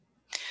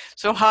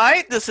So,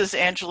 hi, this is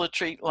Angela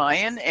Treat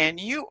Lyon, and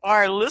you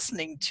are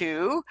listening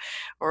to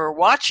or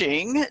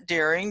watching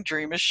Daring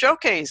Dreamers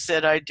Showcase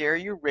at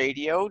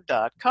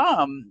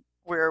idareyouRadio.com,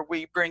 where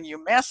we bring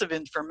you massive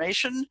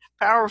information,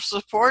 power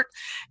support,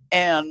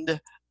 and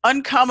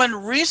uncommon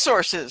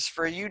resources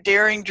for you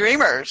daring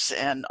dreamers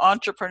and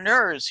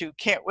entrepreneurs who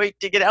can't wait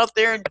to get out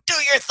there and do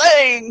your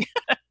thing.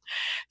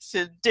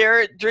 So,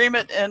 dare it, dream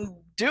it, and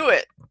do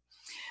it.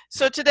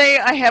 So today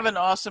I have an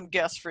awesome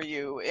guest for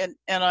you, and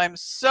I'm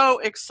so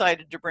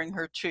excited to bring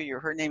her to you.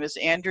 Her name is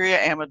Andrea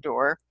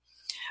Amador.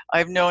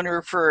 I've known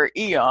her for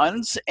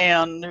eons,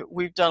 and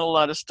we've done a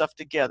lot of stuff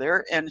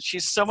together, and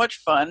she's so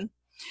much fun.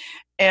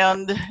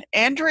 And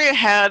Andrea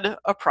had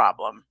a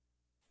problem.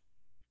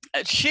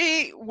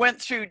 She went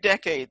through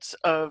decades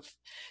of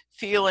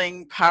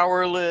feeling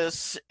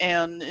powerless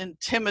and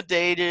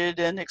intimidated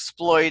and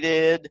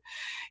exploited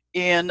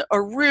in a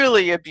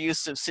really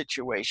abusive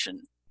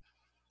situation.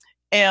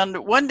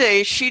 And one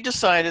day she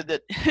decided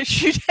that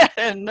she'd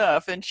had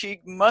enough, and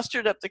she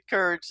mustered up the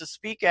courage to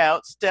speak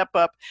out, step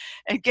up,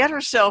 and get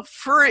herself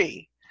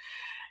free.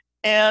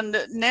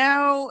 And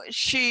now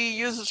she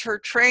uses her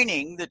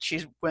training that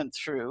she went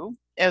through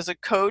as a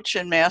coach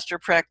and master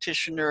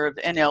practitioner of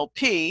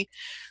NLP,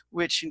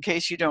 which, in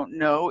case you don't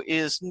know,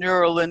 is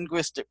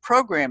neuro-linguistic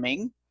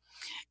programming.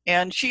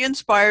 And she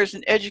inspires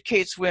and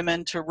educates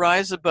women to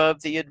rise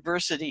above the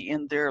adversity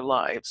in their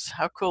lives.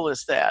 How cool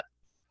is that?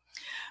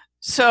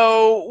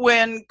 So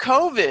when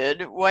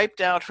COVID wiped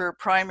out her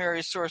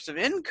primary source of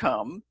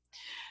income,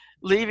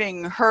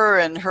 leaving her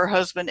and her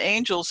husband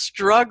Angel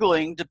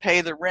struggling to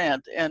pay the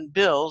rent and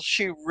bills,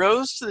 she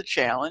rose to the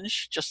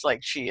challenge, just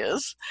like she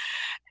is,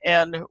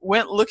 and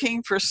went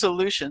looking for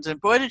solutions.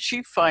 And boy, did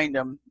she find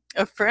them.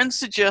 A friend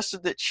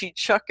suggested that she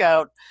chuck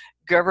out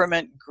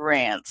government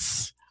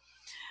grants.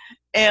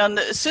 And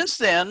since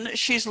then,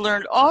 she's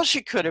learned all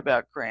she could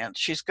about grants.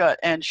 She got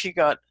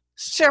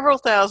several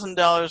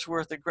 $1,000s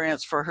worth of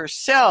grants for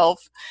herself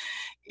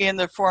in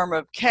the form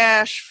of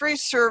cash, free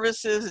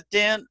services,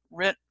 debt,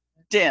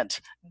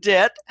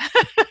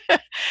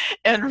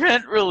 and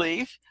rent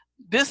relief,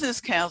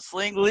 business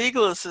counseling,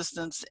 legal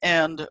assistance,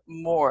 and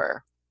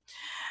more.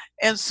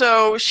 And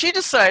so she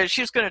decided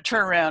she was going to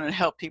turn around and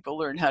help people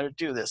learn how to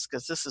do this,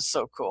 because this is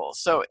so cool.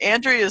 So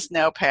Andrea is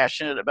now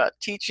passionate about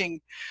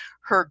teaching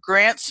her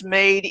Grants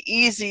Made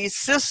Easy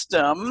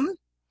system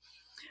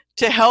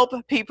to help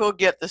people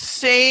get the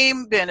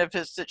same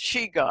benefits that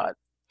she got.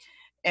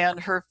 And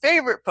her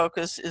favorite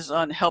focus is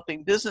on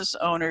helping business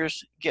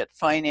owners get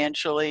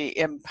financially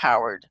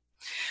empowered.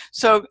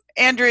 So,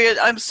 Andrea,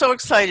 I'm so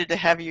excited to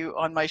have you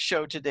on my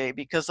show today,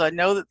 because I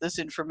know that this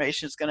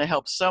information is going to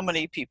help so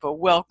many people.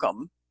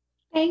 Welcome.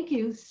 Thank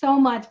you so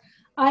much.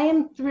 I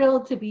am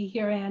thrilled to be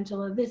here,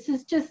 Angela. This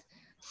is just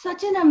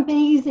such an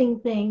amazing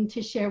thing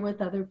to share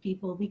with other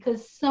people,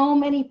 because so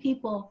many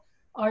people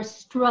are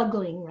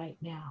struggling right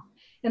now.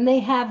 And they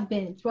have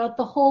been throughout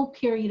the whole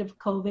period of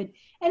COVID.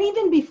 And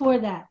even before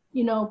that,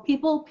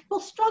 people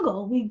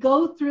struggle. We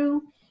go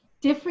through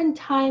different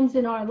times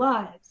in our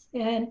lives.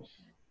 And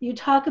you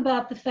talk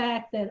about the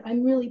fact that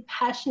I'm really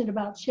passionate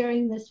about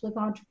sharing this with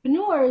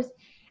entrepreneurs.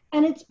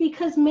 And it's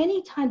because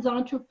many times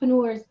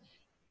entrepreneurs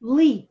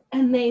leap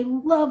and they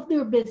love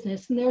their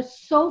business and they're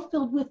so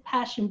filled with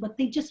passion, but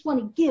they just want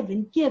to give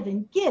and give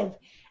and give.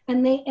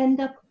 And they end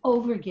up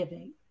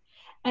overgiving.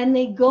 And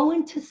they go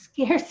into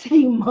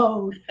scarcity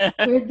mode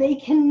where they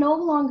can no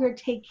longer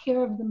take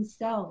care of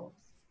themselves.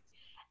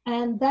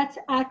 And that's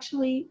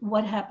actually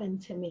what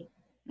happened to me.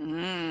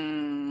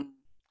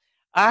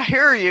 I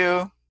hear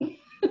you.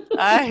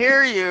 I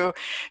hear you.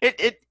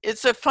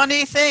 It's a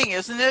funny thing,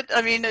 isn't it?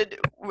 I mean,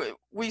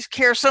 we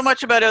care so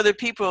much about other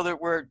people that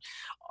we're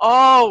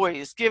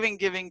always giving,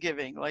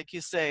 like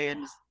you say.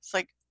 And it's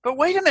like, but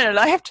wait a minute,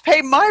 I have to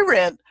pay my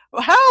rent.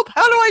 Help!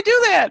 How do I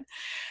do that?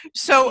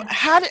 So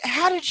how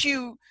did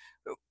you?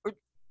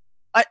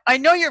 I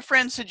know your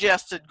friend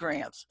suggested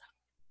grants.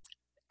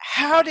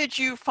 How did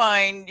you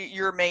find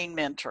your main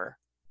mentor?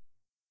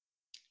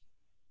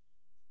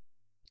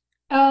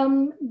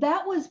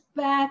 That was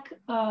back.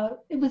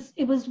 It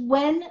was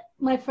when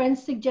my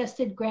friends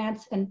suggested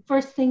grants, and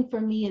first thing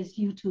for me is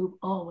YouTube.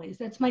 Always,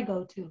 that's my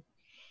go-to.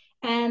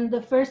 And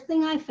the first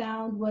thing I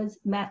found was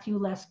Matthew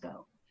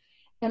Lesko.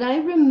 And I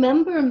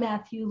remember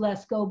Matthew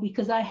Lesko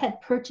because I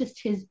had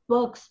purchased his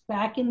books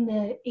back in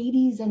the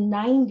 80s and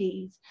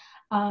 90s.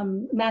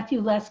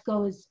 Matthew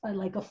Lesko is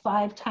like a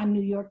 5-time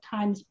New York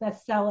Times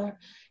bestseller.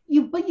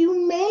 But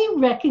you may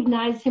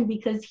recognize him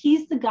because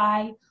he's the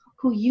guy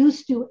who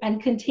used to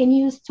and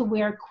continues to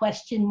wear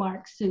question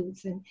mark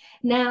suits, and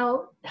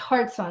now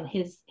hearts on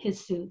his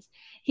suits.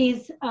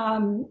 He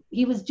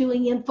was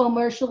doing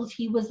infomercials.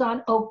 He was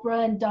on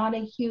Oprah and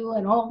Donahue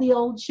and all the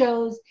old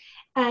shows.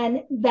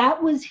 And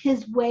that was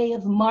his way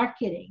of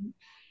marketing.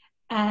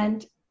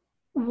 And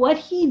what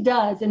he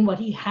does and what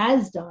he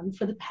has done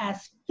for the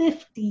past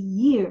 50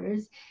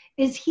 years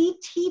is he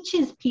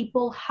teaches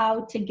people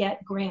how to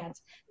get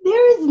grants.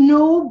 There is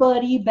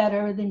nobody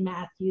better than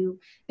Matthew.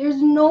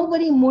 There's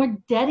nobody more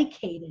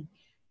dedicated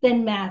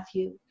than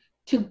Matthew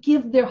to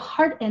give their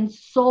heart and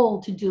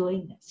soul to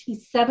doing this.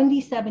 He's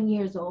 77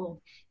 years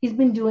old. He's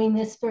been doing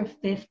this for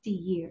 50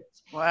 years.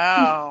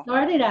 Wow. He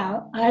started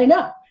out, I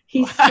know,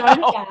 he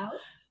started out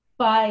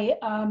by,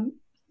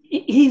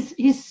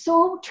 he's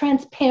so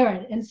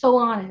transparent and so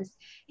honest.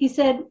 He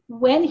said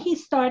when he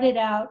started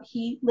out,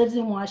 he lives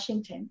in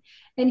Washington,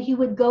 and he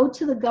would go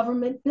to the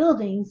government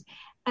buildings,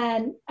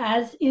 and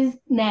as is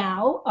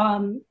now,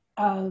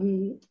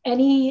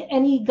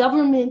 any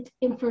government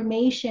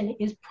information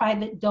is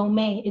private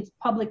domain, it's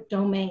public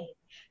domain.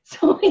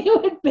 So he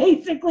would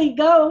basically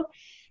go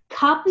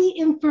copy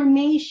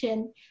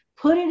information,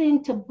 put it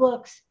into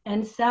books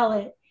and sell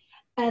it.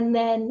 And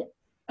then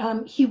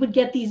he would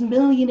get these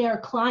millionaire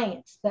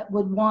clients that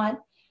would want,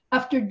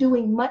 after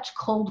doing much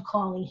cold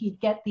calling, he'd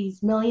get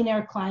these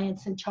millionaire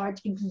clients and charge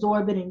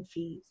exorbitant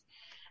fees.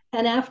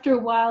 And after a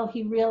while,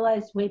 he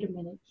realized, wait a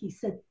minute, he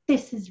said,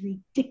 this is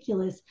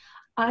ridiculous.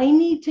 I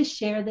need to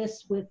share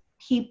this with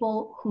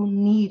people who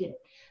need it,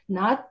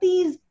 not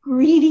these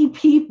greedy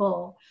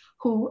people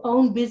who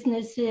own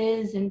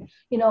businesses and,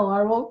 you know,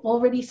 are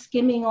already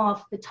skimming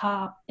off the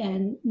top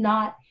and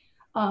not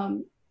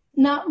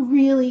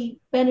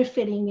really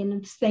benefiting in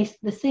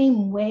the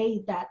same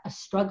way that a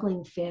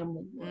struggling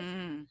family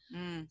would.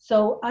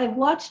 So I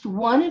watched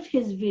one of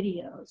his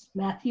videos,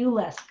 Matthew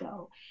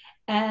Lesko,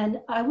 and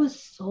I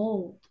was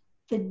sold.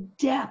 The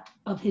depth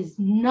of his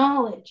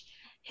knowledge,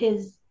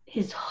 his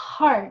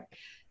heart,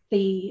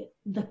 the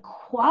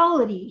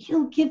quality.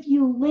 He'll give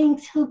you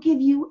links, he'll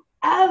give you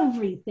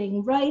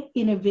everything right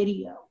in a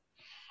video.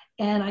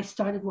 And I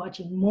started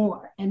watching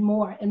more and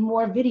more and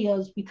more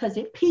videos because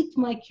it piqued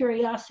my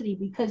curiosity,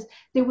 because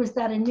there was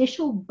that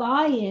initial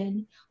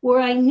buy-in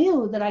where I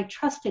knew that I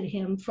trusted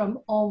him from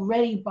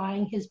already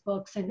buying his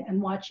books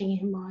and watching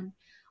him on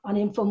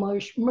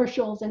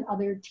infomercials and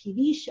other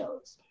TV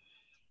shows.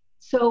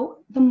 So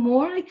the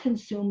more I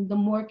consumed, the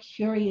more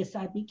curious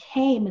I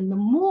became, and the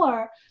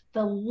more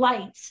the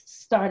lights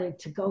started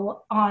to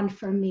go on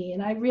for me.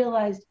 And I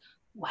realized,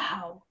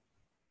 wow,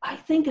 I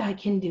think I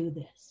can do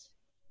this.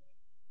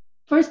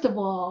 First of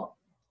all,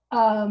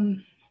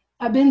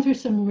 I've been through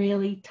some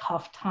really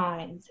tough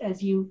times,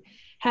 as you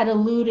had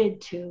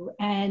alluded to.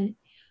 And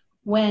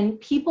when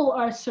people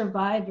are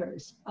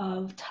survivors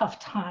of tough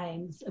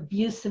times,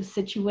 abusive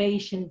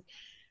situations,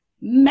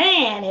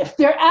 man, if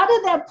they're out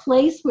of that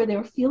place where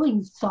they're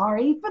feeling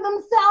sorry for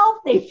themselves,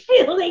 they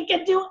feel they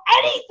can do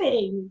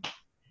anything.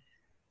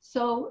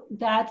 So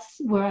that's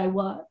where I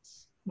was.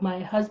 My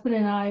husband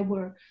and I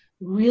were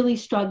really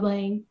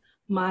struggling.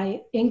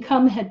 My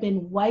income had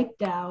been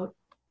wiped out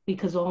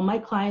because all my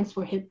clients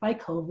were hit by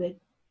COVID,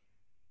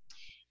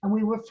 and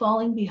we were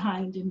falling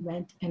behind in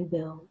rent and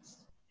bills.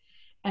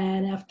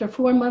 And after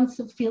 4 months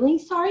of feeling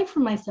sorry for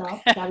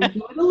myself, got to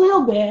do it a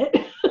little bit,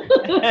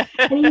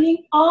 and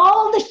eating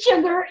all the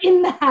sugar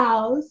in the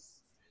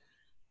house,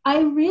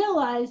 I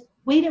realized,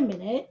 wait a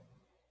minute,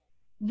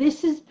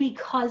 this is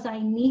because I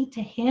need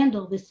to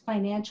handle this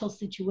financial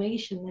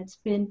situation that's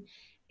been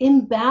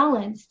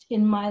imbalanced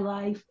in my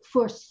life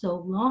for so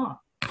long.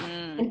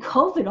 And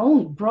COVID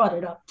only brought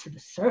it up to the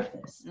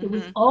surface. It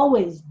was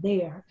always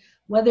there.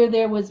 Whether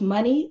there was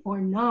money or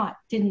not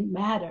didn't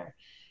matter.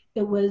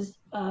 It was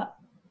a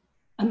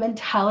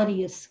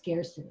mentality of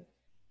scarcity.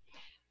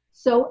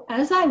 So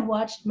as I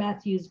watched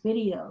Matthew's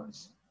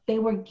videos, they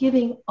were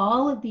giving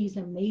all of these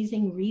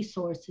amazing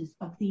resources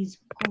of these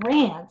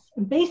grants.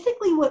 And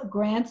basically what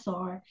grants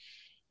are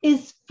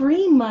is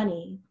free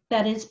money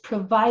that is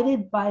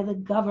provided by the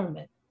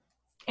government.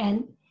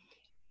 And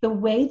the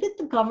way that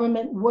the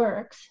government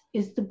works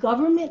is the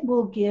government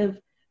will give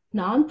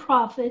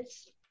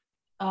nonprofits,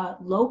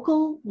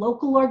 local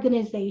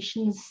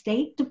organizations,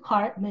 state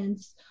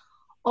departments,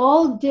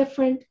 all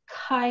different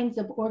kinds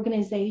of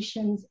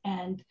organizations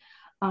and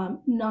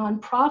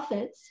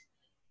nonprofits,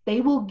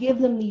 they will give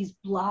them these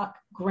block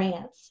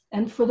grants.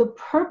 And for the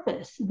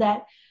purpose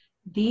that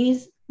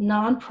these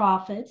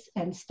nonprofits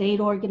and state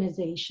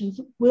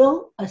organizations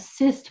will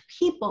assist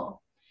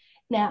people.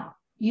 Now,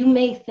 you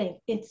may think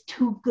it's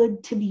too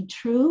good to be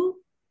true,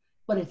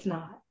 but it's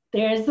not.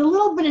 There's a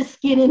little bit of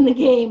skin in the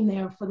game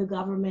there for the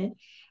government.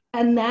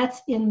 And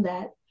that's in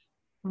that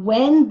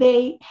when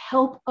they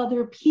help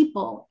other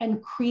people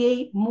and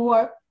create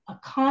more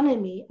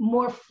economy,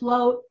 more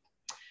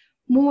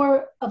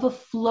of a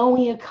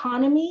flowing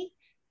economy,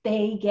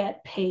 they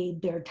get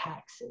paid their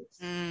taxes.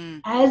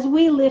 As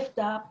we lift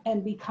up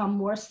and become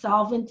more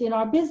solvent in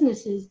our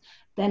businesses,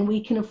 then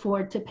we can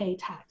afford to pay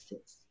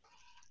taxes.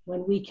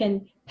 When we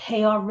can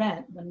pay our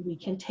rent, when we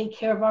can take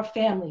care of our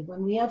family,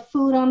 when we have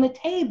food on the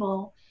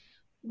table,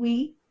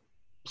 we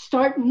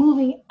start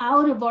moving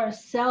out of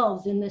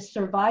ourselves in this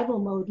survival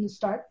mode and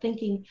start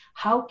thinking,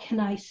 how can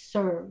I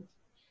serve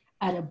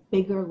at a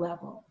bigger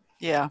level?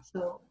 Yeah.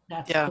 So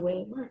that's the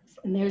way it works.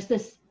 And there's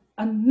this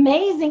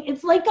amazing,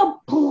 it's like a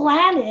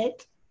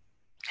planet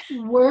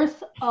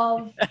worth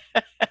of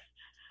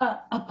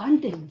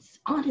abundance,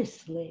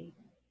 honestly.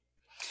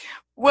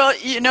 Well,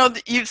 you know,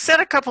 you said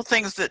a couple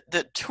things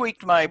that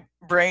tweaked my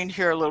brain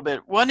here a little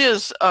bit. One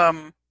is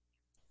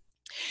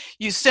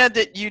you said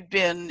that you'd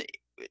been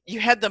you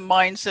had the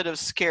mindset of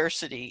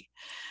scarcity,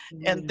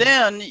 and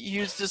then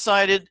you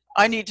decided,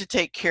 I need to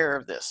take care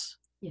of this.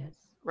 Yes.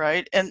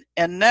 Right. And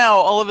now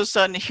all of a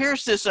sudden,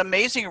 here's this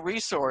amazing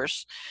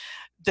resource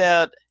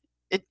that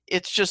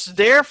it's just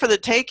there for the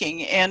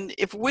taking. And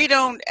if we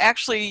don't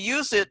actually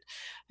use it,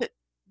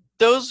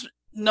 those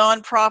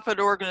nonprofit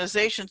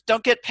organizations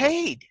don't get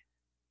paid.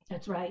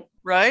 That's right.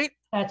 Right?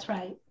 That's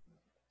right.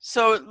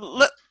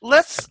 So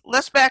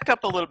let's back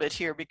up a little bit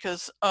here,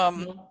 because I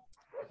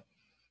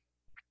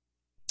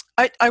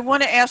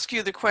want to ask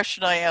you the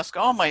question I ask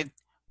all my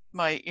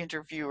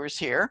interviewers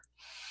here,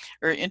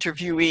 or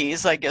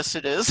interviewees, I guess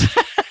it is.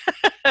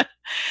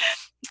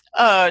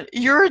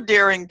 You're a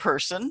daring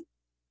person,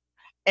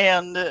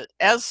 and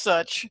as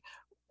such,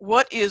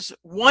 what is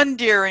one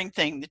daring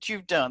thing that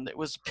you've done that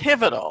was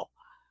pivotal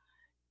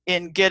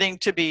in getting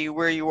to be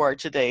where you are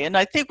today? And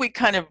I think we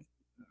kind of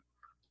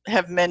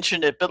have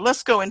mentioned it, but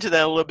let's go into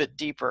that a little bit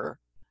deeper.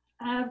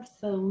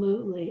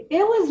 Absolutely.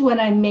 It was when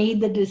I made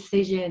the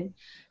decision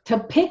to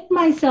pick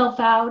myself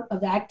out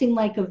of acting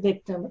like a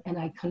victim, and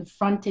I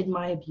confronted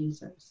my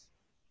abusers.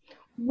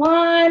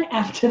 One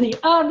after the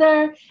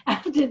other,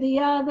 after the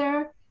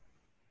other.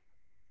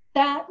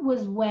 That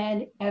was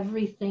when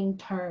everything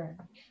turned.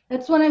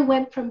 That's when I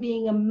went from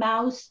being a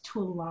mouse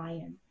to a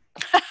lion.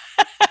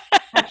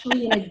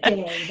 Actually, in a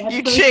day.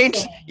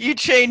 You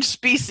changed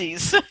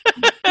species.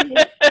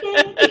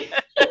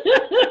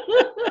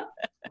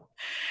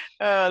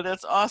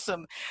 That's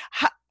awesome.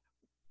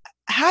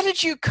 How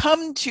did you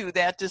come to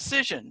that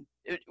decision?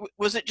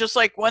 Was it just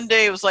like one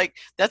day it was like,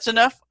 that's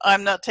enough,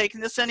 I'm not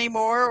taking this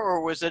anymore?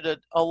 Or was it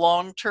a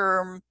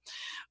long-term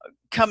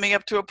coming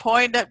up to a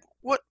point? That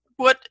what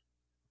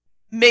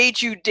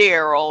made you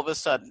dare all of a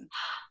sudden?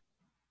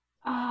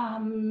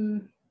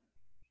 I'm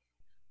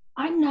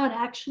not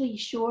actually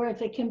sure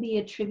if it can be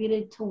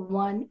attributed to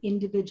one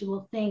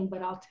individual thing,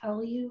 but I'll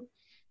tell you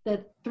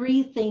the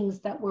three things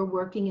that were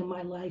working in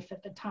my life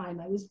at the time.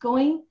 I was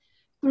going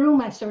through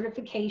my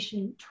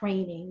certification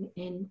training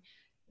in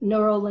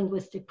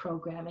neuro-linguistic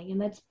programming,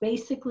 and that's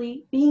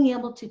basically being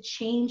able to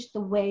change the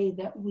way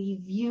that we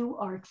view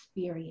our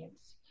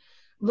experience.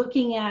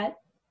 Looking at,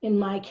 in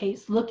my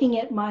case, looking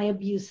at my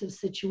abusive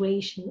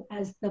situation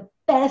as the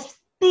best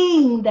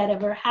thing that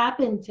ever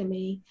happened to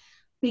me,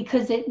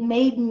 because it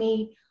made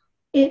me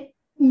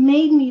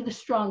the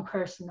strong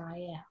person I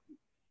am.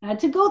 I had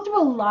to go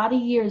through a lot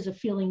of years of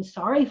feeling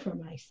sorry for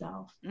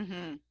myself.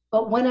 Mm-hmm.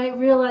 But when I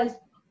realized,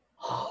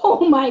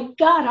 oh my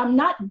God, I'm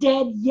not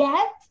dead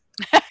yet.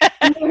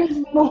 There's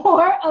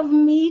more of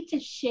me to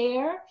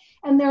share.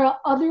 And there are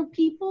other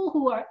people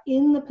who are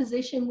in the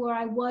position where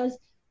I was.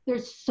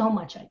 There's so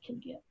much I can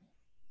give.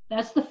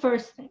 That's the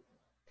first thing.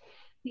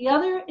 The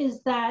other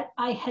is that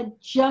I had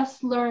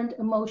just learned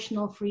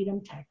emotional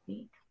freedom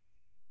technique.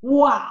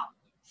 Wow,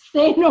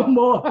 say no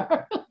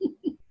more.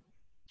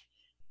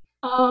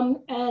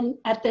 And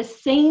at the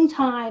same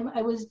time,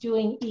 I was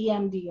doing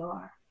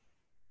EMDR.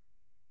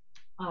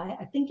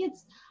 I think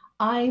it's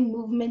eye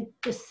movement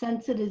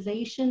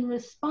desensitization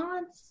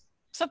response.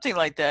 Something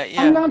like that,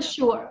 yeah. I'm not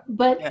sure,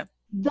 but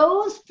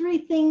those three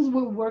things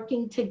were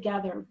working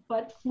together.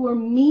 But for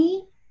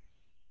me,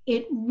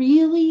 it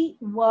really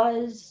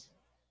was,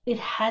 it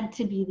had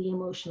to be the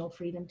emotional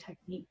freedom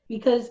technique,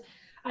 because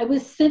I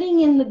was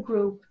sitting in the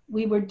group,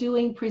 we were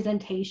doing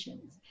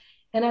presentations,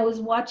 and I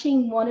was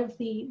watching one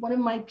of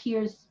my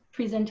peers'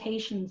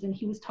 presentations, and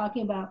he was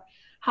talking about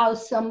how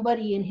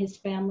somebody in his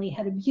family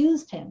had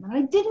abused him. And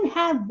I didn't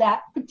have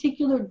that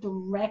particular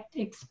direct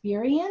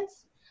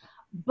experience,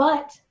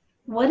 but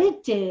what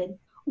it did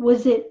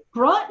was it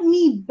brought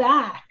me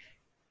back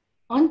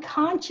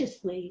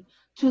unconsciously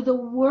to the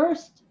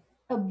worst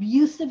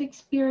abusive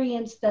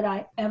experience that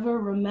I ever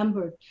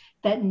remembered,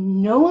 that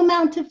no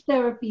amount of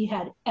therapy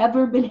had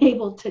ever been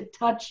able to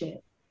touch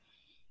it.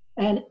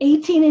 And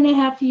 18 and a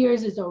half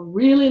years is a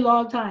really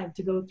long time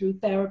to go through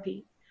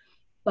therapy.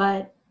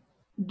 But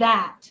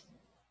that,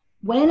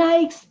 when I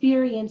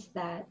experienced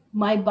that,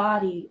 my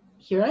body,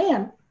 here I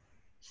am,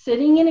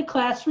 sitting in a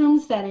classroom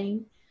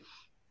setting,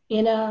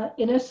 in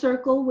a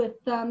circle with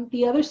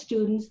the other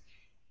students,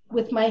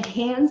 with my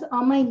hands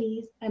on my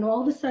knees, and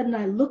all of a sudden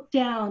I look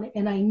down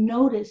and I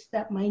notice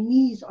that my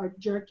knees are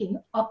jerking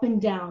up and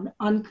down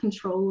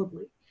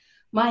uncontrollably.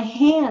 My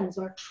hands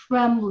are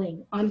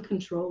trembling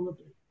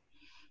uncontrollably.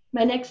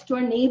 My next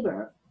door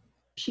neighbor,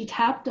 she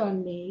tapped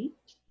on me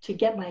to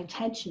get my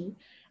attention,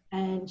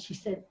 and she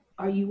said,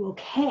 "Are you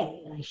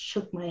okay?" And I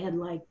shook my head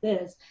like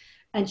this,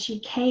 and she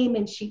came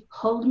and she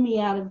pulled me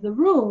out of the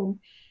room.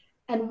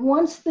 And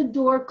once the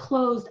door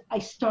closed, I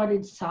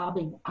started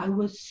sobbing. I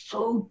was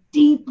so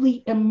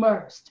deeply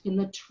immersed in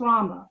the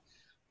trauma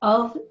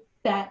of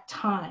that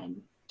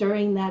time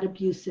during that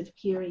abusive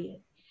period.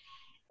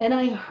 And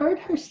I heard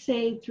her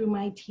say through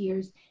my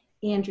tears,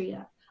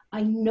 "Andrea,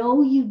 I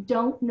know you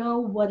don't know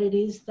what it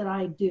is that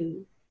I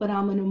do, but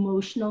I'm an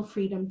emotional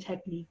freedom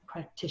technique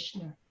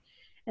practitioner.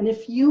 And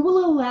if you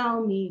will allow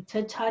me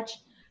to touch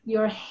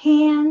your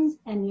hands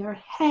and your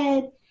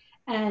head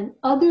and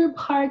other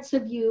parts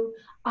of you,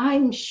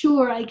 I'm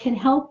sure I can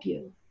help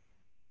you."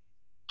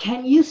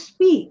 can you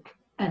speak?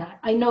 And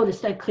I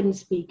noticed I couldn't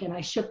speak, and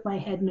I shook my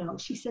head no.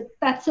 She said,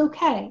 that's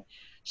okay.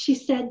 She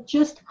said,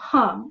 just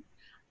hum.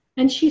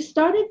 And she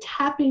started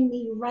tapping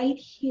me right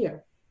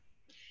here.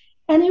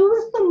 And it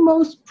was the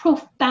most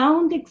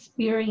profound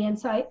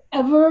experience I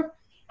ever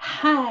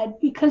had,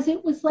 because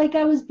it was like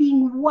I was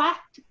being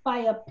whacked by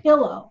a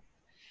pillow.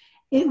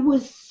 It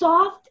was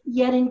soft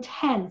yet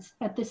intense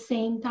at the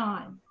same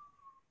time.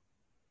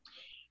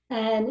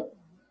 And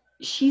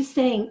she's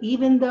saying,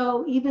 even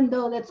though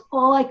that's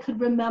all I could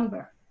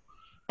remember.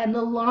 And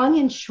the long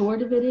and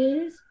short of it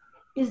is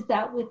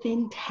that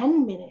within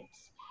 10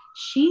 minutes,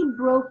 she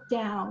broke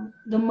down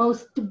the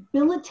most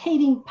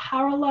debilitating,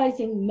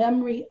 paralyzing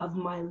memory of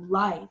my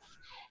life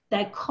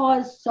that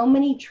caused so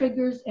many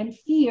triggers and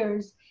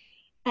fears.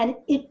 And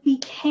it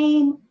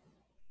became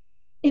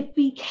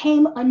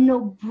a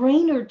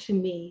no-brainer to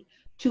me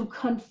to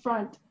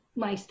confront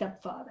my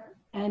stepfather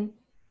and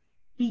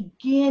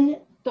begin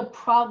the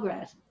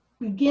process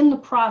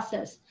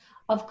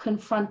of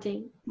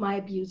confronting my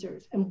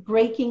abusers and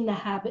breaking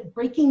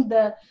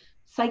the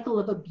cycle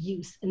of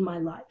abuse in my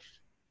life.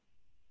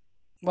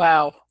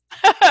 Wow.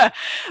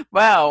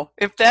 Wow.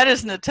 If that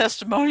isn't a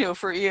testimonial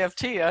for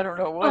EFT, I don't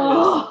know what is.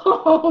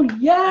 Oh,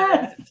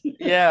 yes.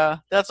 Yeah,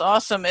 that's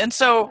awesome. And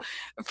so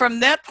from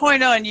that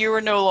point on, you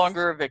were no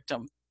longer a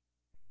victim.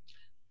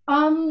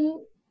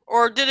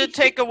 Or did it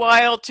take a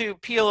while to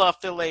peel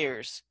off the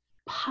layers?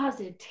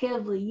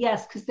 Positively,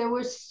 yes, because there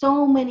were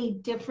so many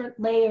different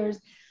layers.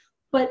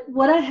 But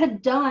what I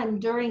had done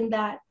during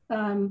that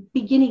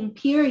beginning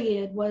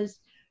period was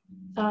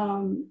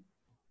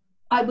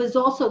I was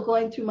also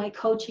going through my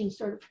coaching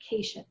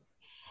certification.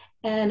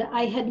 And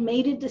I had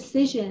made a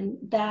decision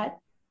that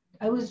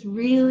I was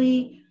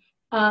really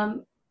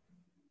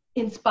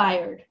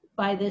inspired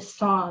by this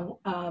song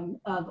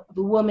of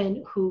the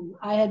woman who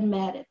I had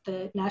met at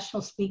the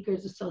National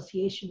Speakers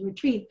Association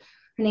retreat.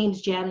 Her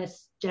name's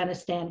Janice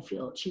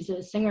Stanfield. She's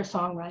a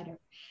singer-songwriter.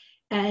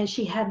 And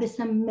she had this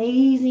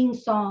amazing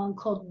song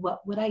called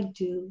What Would I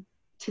Do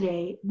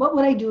Today? What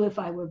Would I Do If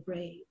I Were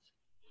Brave?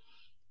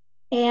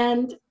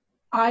 And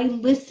I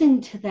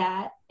listened to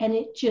that, and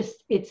it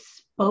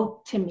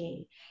spoke to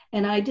me.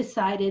 And I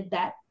decided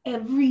that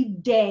every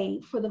day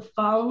for the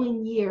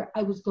following year,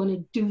 I was going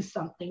to do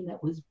something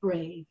that was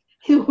brave.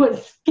 It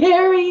was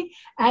scary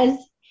as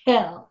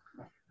hell.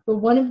 But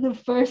one of the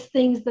first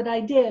things that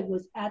I did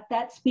was at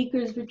that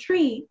speaker's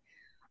retreat,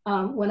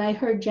 when I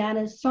heard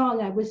Jana's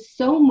song, I was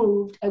so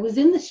moved. I was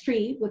in the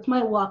street with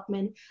my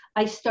Walkman.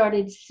 I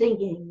started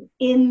singing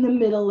in the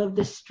middle of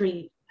the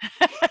street.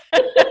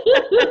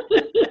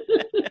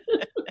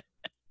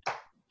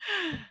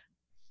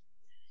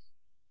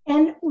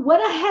 And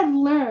what I had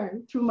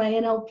learned through my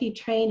NLP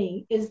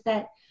training is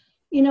that,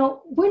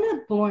 we're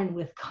not born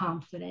with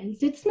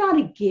confidence. It's not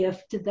a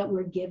gift that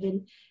we're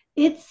given.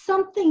 It's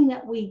something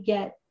that we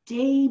get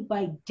day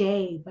by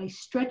day by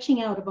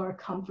stretching out of our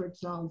comfort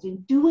zones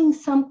and doing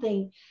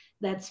something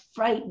that's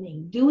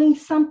frightening, doing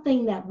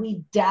something that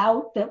we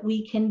doubt that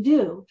we can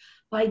do,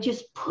 by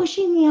just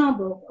pushing the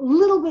envelope a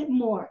little bit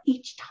more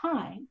each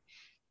time.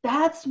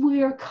 That's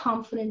where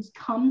confidence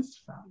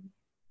comes from.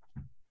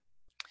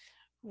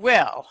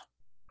 Well,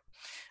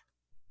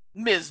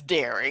 Ms.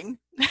 Daring.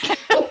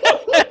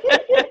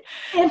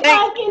 If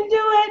I can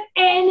do it,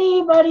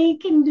 anybody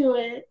can do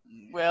it.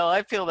 Well,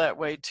 I feel that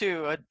way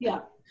too. Yeah.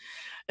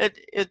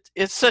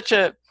 It's such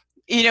a,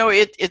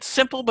 it's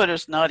simple, but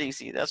it's not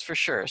easy. That's for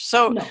sure.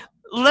 So No.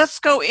 Let's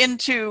go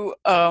into,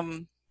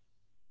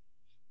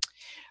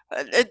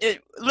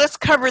 let's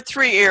cover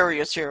three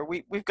areas here.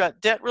 We've got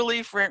debt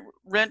relief,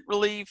 rent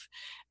relief,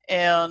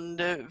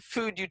 and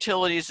food,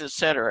 utilities,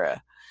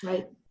 etc.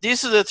 Right.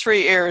 These are the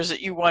three areas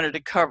that you wanted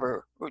to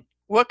cover.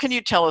 What can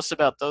you tell us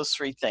about those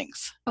three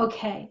things?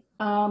 Okay.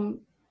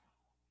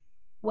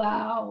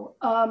 Wow.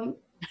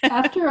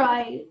 After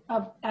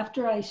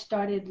I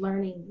started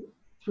learning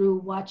through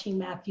watching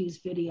Matthew's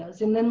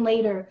videos, and then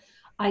later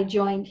I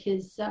joined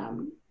his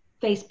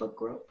Facebook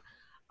group.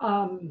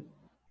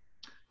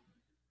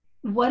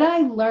 What I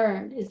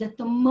learned is that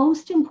the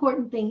most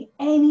important thing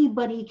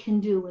anybody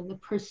can do in the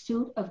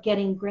pursuit of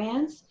getting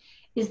grants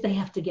is they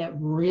have to get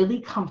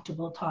really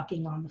comfortable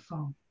talking on the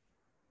phone.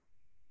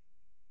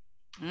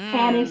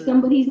 And if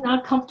somebody's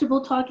not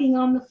comfortable talking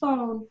on the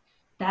phone,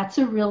 that's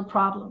a real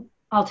problem.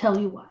 I'll tell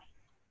you why.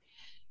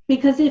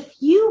 Because if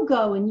you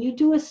go and you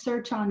do a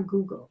search on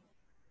Google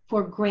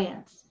for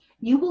grants,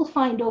 you will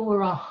find over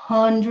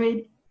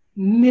 100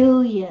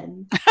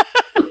 million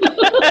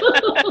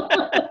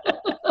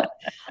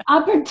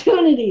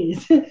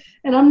opportunities.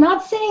 And I'm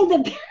not saying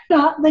that they're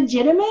not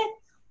legitimate,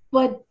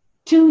 but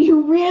do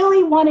you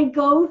really want to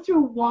go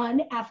through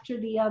one after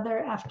the other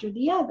after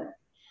the other?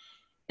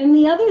 And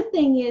the other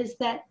thing is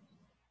that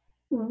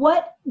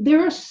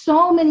there are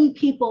so many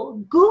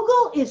people.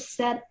 Google is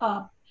set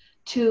up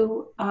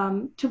to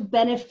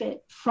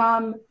benefit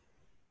from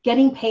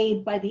getting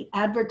paid by the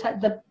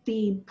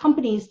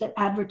companies that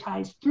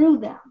advertise through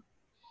them.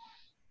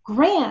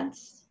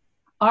 Grants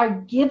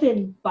are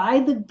given by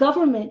the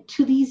government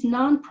to these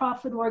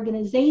nonprofit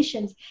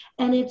organizations.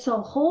 And it's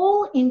a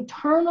whole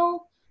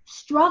internal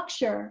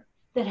structure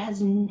that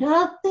has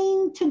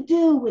nothing to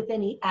do with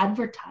any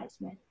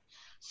advertisement.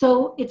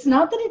 So it's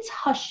not that it's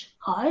hush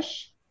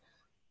hush,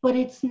 but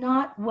it's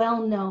not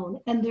well known.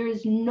 And there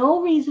is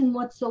no reason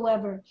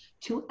whatsoever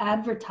to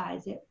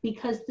advertise it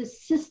because the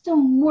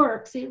system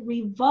works, it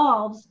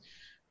revolves.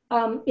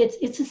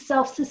 It's a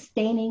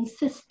self-sustaining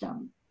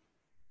system.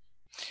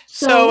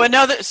 So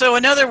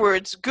in other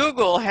words,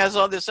 Google has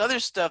all this other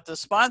stuff, the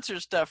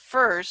sponsored stuff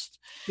first,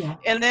 yeah,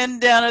 and then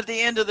down at the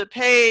end of the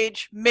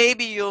page,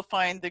 maybe you'll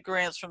find the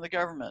grants from the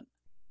government.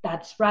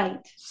 That's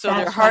right. So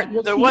that's they're hard. Right.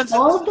 You'll the see ones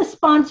all of the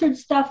sponsored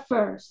stuff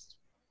first.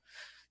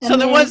 So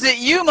the ones that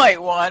you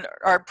might want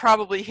are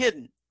probably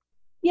hidden.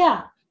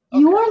 Yeah,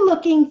 you are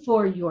looking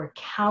for your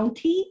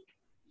county.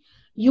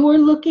 You are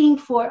looking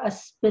for a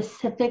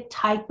specific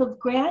type of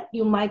grant.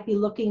 You might be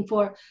looking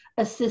for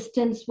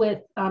assistance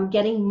with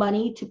getting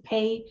money to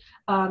pay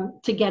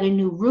to get a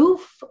new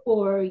roof,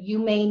 or you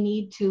may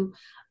need to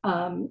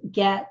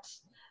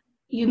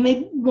you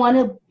may want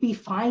to be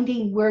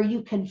finding where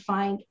you can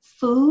find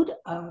food,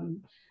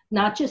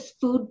 not just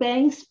food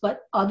banks,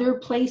 but other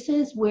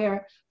places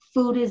where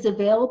food is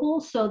available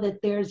so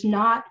that there's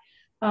not,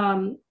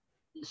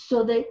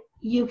 so that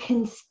you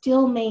can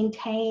still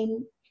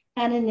maintain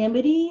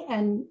anonymity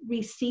and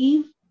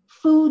receive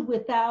food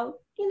without,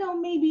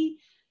 maybe,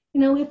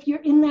 if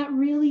you're in that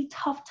really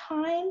tough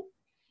time.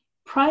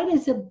 Pride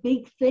is a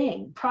big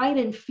thing. Pride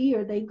and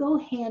fear, they go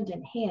hand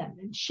in hand,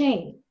 and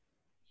shame.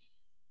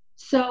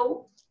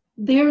 So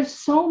there's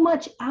so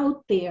much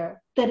out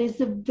there that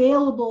is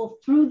available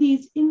through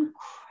these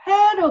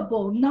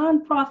incredible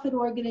nonprofit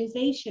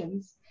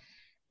organizations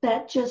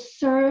that just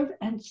serve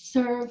and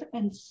serve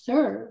and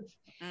serve.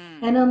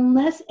 And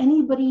unless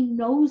anybody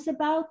knows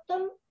about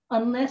them,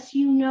 unless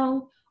you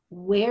know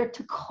where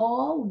to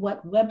call,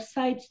 what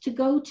websites to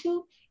go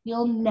to,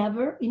 you'll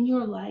never in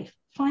your life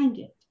find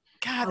it.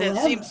 God, that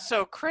seems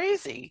so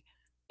crazy.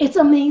 It's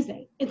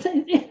amazing.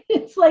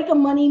 It's like a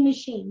money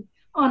machine,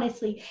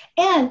 honestly.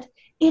 And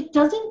it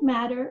doesn't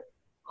matter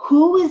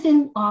who is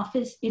in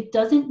office. It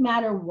doesn't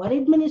matter what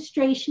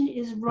administration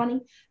is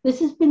running.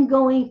 This has been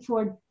going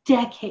for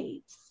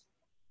decades.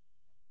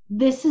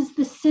 This is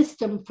the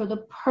system for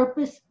the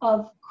purpose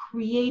of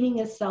creating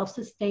a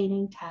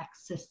self-sustaining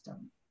tax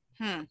system.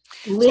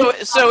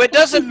 So it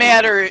doesn't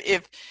matter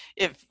if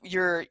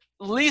your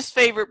least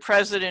favorite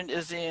president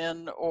is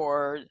in,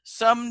 or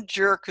some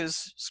jerk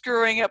is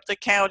screwing up the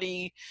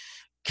county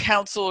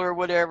council or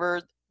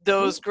whatever,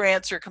 those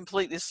grants are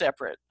completely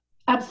separate.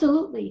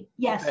 Absolutely.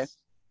 Yes.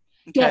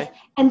 Okay. Yes.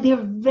 And they're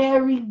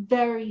very,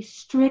 very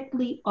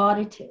strictly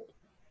audited.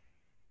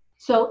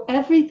 So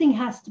everything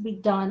has to be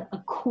done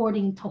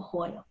according to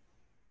Hoyle.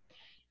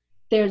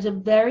 There's a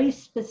very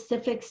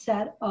specific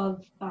set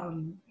of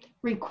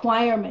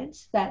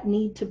requirements that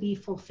need to be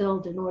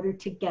fulfilled in order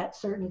to get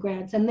certain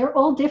grants. And they're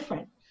all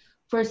different.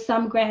 For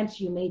some grants,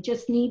 you may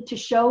just need to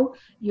show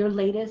your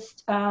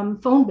latest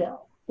phone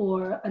bill.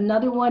 Or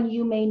another one,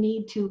 you may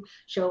need to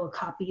show a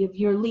copy of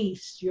your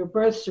lease, your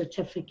birth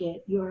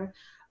certificate, your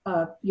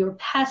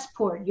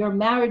passport, your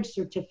marriage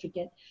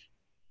certificate.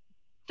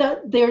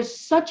 There's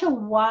such a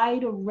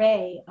wide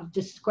array of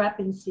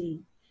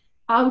discrepancy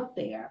out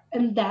there,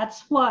 and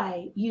that's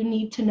why you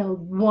need to know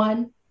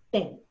one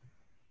thing.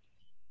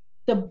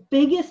 The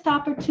biggest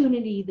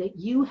opportunity that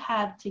you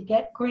have to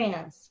get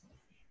grants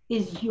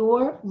is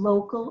your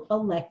local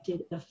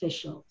elected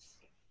officials.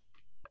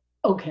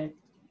 Okay,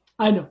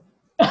 I know.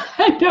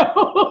 I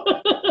know.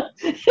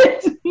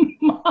 It's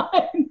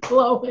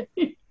mind-blowing.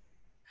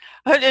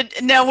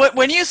 Now,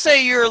 when you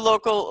say you're a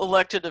local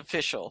elected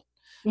official,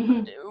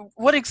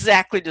 what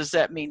exactly does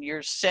that mean?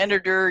 Your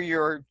senator,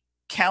 your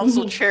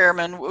council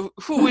chairman,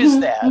 who is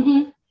that?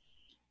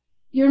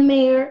 Your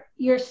mayor,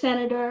 your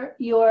senator,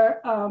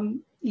 your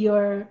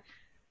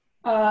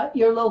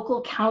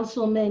local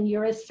councilman,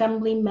 your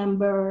assembly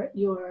member,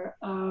 your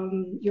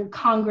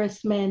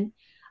congressman.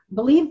 I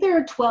believe there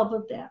are 12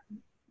 of them.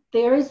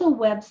 There is a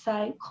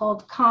website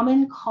called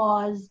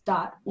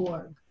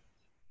commoncause.org.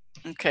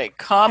 Okay,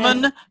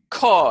 Common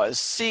Cause,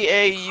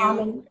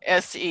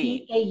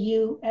 C-A-U-S-E.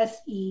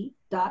 C-A-U-S-E.org.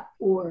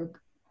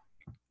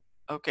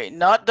 Okay,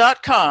 not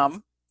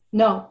 .com.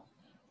 No,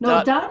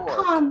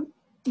 .com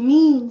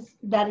means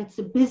that it's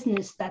a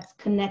business that's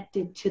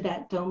connected to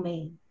that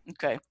domain.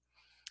 Okay,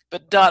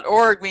 but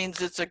 .org means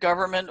it's a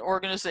government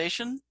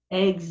organization?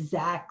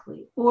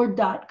 Exactly, or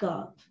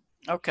 .gov.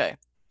 Okay.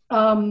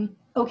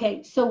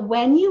 Okay, so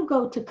when you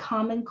go to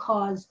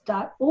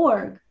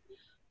commoncause.org,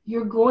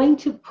 you're going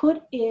to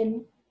put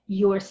in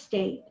your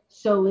state.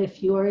 So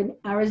if you're in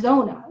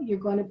Arizona, you're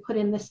going to put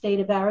in the state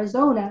of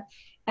Arizona,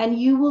 and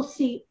you will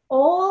see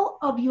all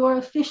of your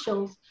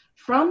officials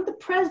from the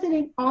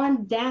president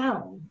on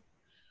down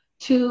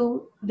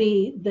to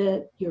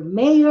your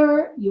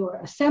mayor, your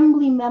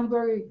assembly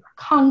member, your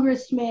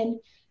congressman.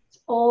 It's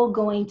all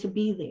going to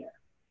be there.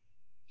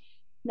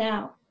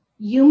 Now,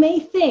 you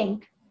may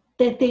think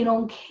that they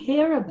don't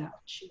care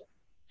about you.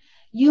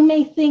 You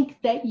may think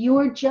that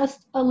you're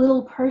just a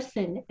little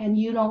person and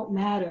you don't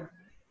matter.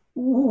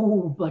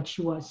 Ooh, but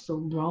you are so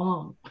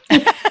wrong.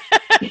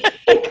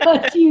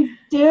 Because you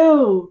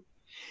do.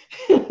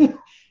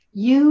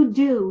 You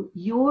do.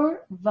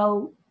 Your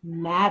vote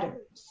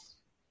matters.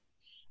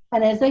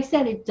 And as I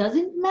said, it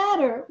doesn't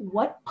matter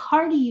what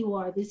party you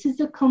are. This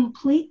is a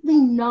completely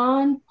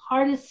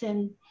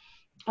nonpartisan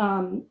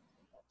um,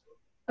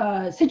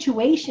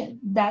 situation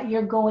that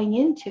you're going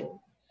into.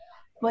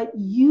 But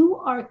you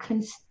are a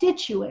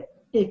constituent.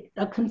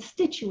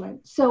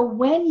 So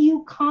when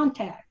you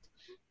contact,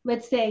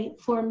 let's say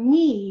for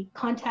me,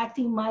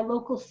 contacting my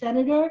local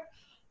senator,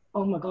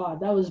 oh my God,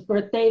 that was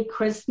birthday,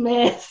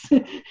 Christmas,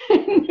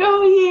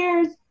 New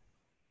Year's,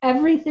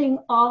 everything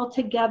all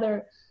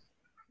together.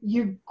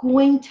 You're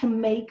going to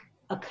make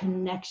a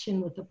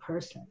connection with a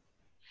person.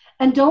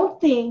 And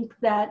don't think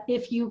that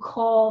if you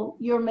call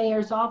your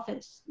mayor's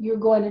office, you're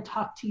going to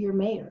talk to your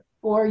mayor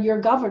or your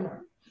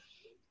governor.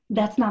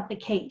 That's not the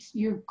case.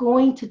 You're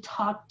going to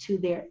talk to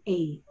their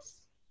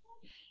aides.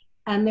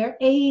 And their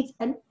aides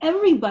and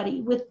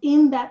everybody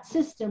within that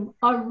system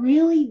are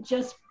really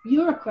just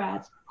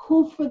bureaucrats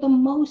who, for the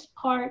most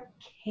part,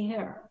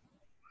 care.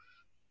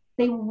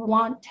 They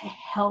want to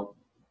help.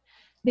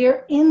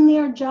 They're in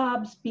their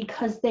jobs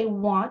because they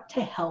want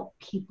to help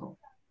people.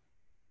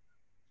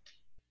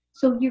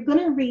 So you're going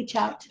to reach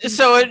out to.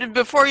 So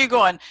before you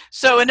go on,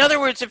 so in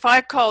other words, if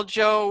I call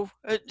Joe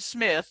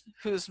Smith,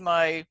 who's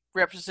my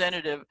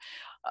representative,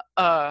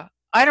 I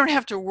don't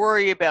have to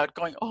worry about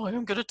going, oh,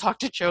 I'm going to talk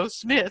to Joe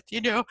Smith, you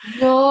know.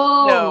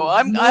 No,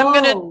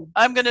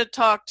 I'm going to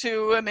talk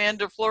to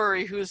Amanda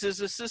Fleury, who's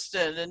his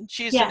assistant, and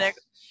she's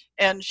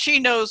and she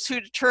knows who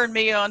to turn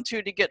me on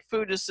to get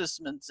food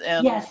assistance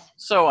and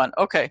so on.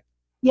 Okay.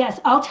 Yes,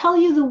 I'll tell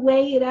you the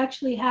way it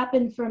actually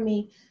happened for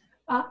me.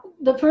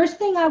 The first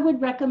thing I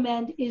would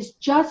recommend is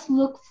just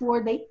look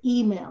for the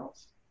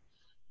emails.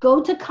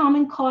 Go to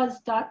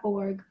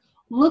commoncause.org,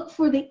 look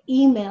for the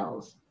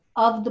emails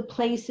of the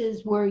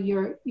places where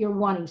you're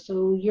wanting.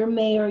 So your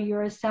mayor,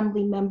 your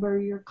assembly member,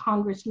 your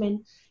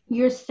congressman,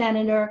 your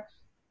senator,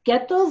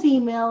 get those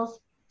emails,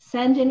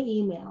 send an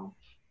email.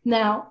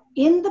 Now,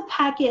 in the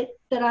packet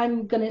that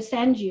I'm going to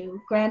send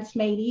you, Grants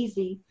Made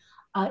Easy,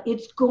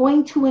 it's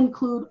going to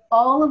include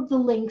all of the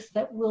links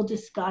that we'll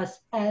discuss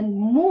and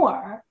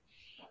more.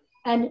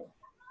 And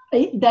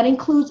that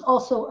includes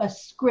also a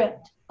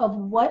script of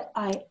what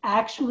I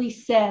actually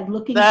said.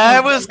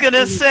 I was going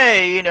to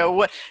say, you know,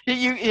 what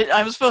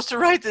I'm supposed to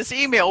write this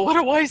email. What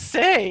do I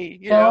say?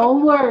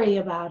 Don't worry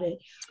about it.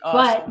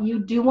 Awesome. But you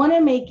do want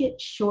to make it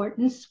short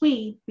and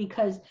sweet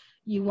because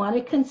you want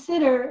to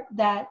consider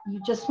that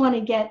you just want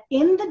to get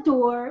in the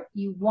door.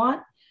 You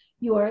want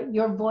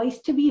your voice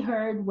to be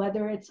heard,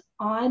 whether it's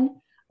on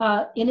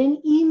in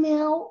an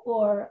email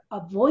or a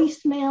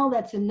voicemail.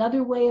 That's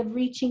another way of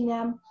reaching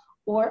them.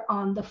 Or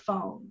on the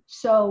phone.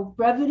 So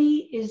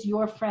brevity is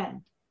your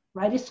friend.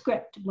 Write a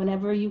script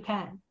whenever you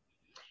can.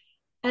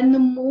 And the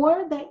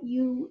more that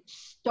you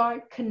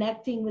start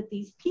connecting with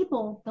these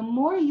people, the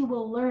more you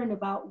will learn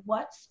about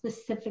what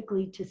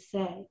specifically to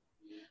say.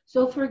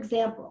 So for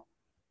example,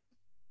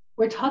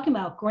 we're talking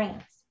about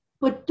grants,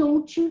 but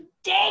don't you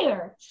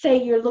dare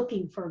say you're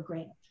looking for a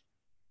grant.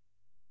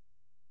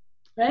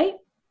 Right?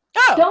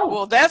 Oh,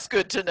 well, that's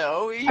good to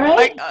know.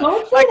 Right?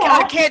 Don't say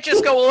that. I can't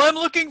just go, well, I'm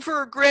looking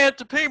for a grant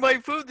to pay my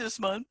food this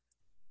month.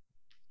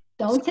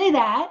 Don't say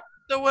that.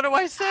 So what do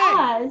I say?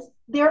 Because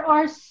there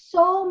are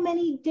so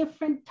many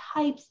different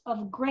types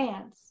of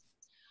grants.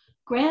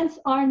 Grants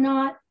are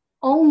not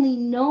only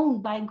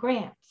known by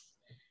grants.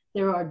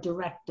 There are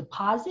direct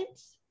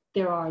deposits.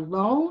 There are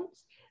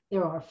loans.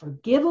 There are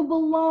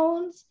forgivable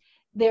loans.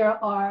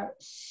 There are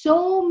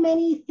so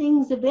many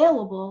things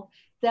available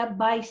that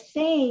by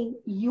saying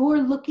you're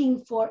looking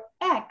for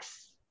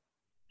X,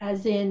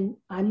 as in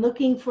I'm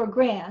looking for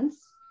grants,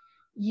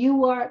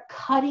 you are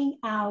cutting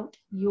out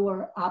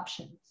your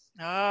options.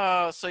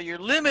 Oh, so you're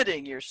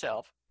limiting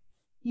yourself.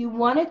 You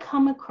want to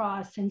come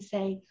across and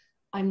say,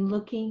 I'm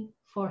looking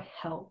for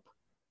help.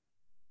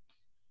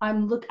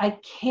 I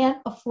can't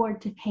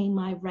afford to pay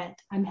my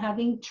rent. I'm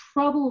having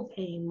trouble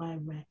paying my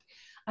rent.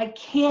 I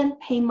can't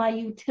pay my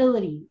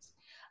utilities.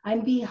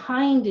 I'm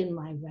behind in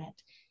my rent.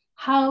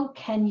 How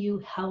can you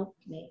help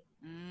me?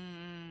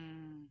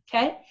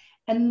 Okay?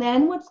 And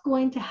then what's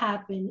going to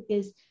happen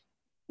is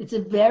it's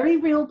a very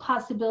real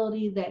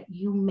possibility that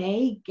you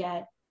may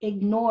get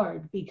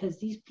ignored because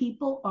these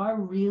people are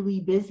really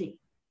busy.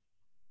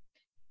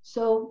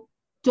 So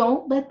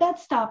don't let that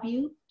stop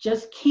you.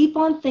 Just keep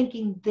on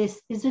thinking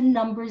this is a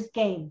numbers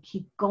game.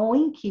 Keep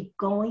going, keep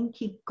going,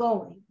 keep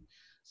going.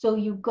 So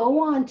you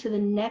go on to the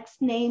next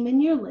name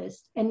in your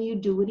list and you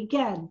do it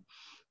again.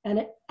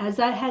 And as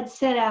I had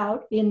set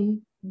out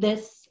in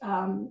this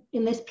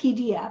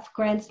PDF,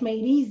 Grants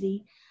Made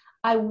Easy,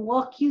 I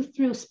walk you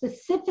through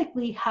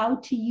specifically how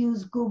to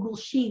use Google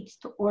Sheets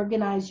to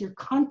organize your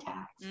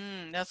contacts.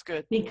 That's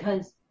good.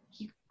 Because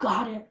you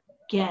gotta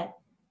get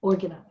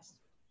organized.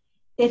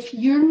 If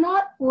you're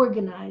not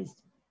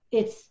organized,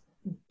 it's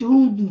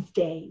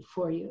doomsday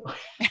for you.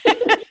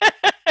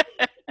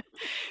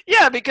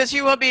 Yeah, because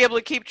you won't be able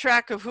to keep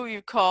track of who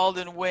you called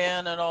and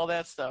when and all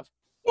that stuff.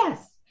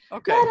 Yes.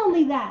 Okay. Not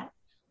only that,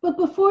 but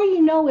before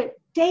you know it,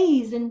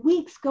 days and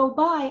weeks go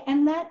by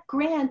and that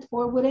grant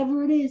or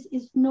whatever it is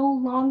no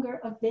longer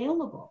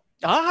available.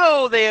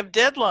 Oh, they have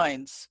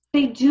deadlines.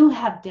 They do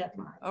have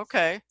deadlines.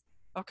 Okay.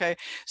 Okay.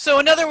 So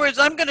in other words,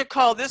 I'm going to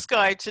call this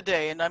guy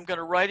today and I'm going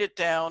to write it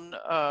down.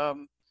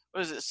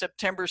 What is it,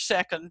 September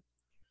 2nd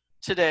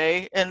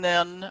today? And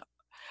then,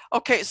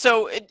 okay,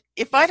 so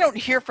if I don't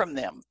hear from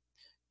them,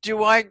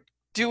 do I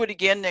do it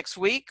again next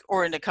week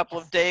or in a couple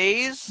of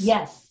days?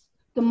 Yes.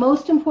 The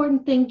most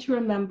important thing to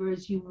remember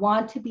is you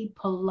want to be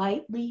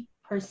politely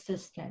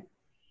persistent.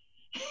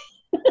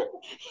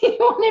 You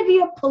want to be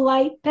a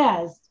polite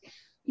pest.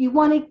 You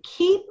want to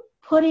keep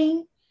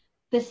putting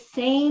the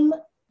same,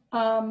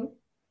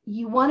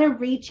 you want to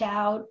reach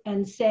out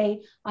and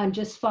say, I'm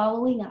just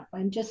following up.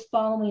 I'm just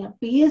following up.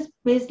 Be as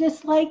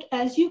businesslike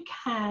as you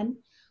can,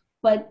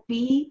 but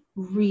be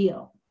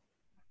real.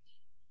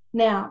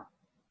 Now,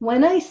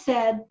 when I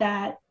said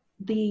that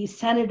the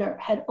senator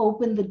had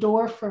opened the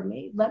door for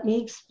me, let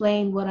me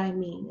explain what I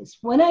mean. Is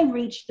when I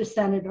reached the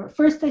senator,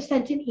 first I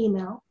sent an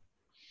email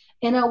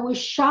and I was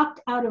shocked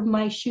out of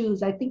my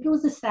shoes. I think it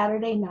was a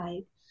Saturday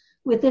night.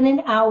 Within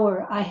an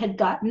hour, I had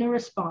gotten a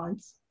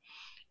response.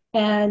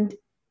 And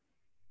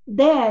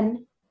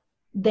then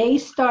they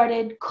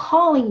started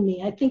calling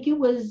me. I think it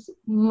was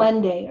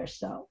Monday or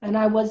so, and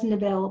I wasn't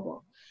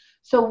available.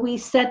 So we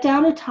set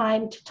down a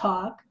time to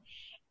talk,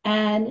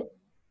 and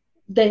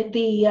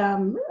the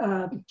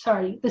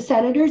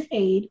senator's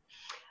aide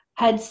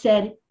had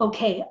said,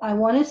 okay, I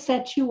want to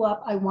set you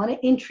up. I want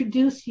to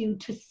introduce you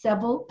to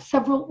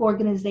several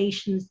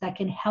organizations that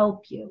can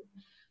help you.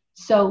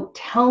 So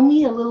tell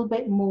me a little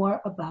bit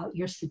more about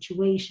your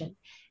situation.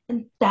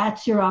 And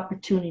that's your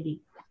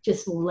opportunity.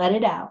 Just let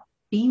it out.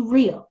 Be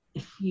real.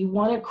 If you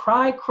want to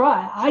cry,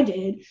 cry. I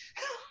did.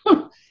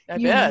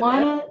 You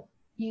want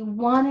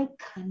to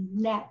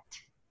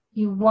connect.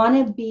 You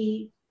want to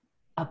be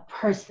a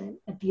person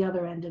at the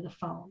other end of the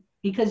phone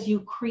because you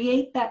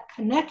create that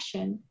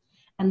connection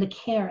and the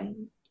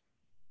caring.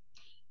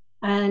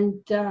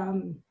 And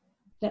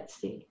let's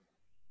see.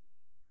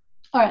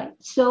 All right.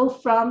 So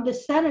from the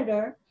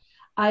senator,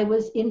 I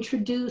was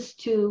introduced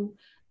to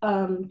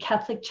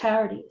Catholic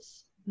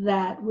Charities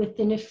that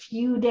within a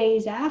few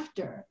days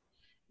after,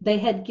 they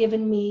had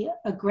given me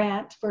a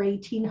grant for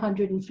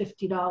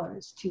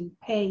 $1,850 to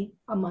pay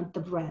a month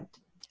of rent.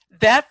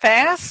 That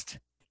fast?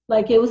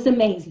 Like, it was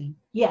amazing.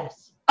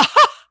 Yes.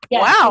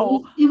 Yes.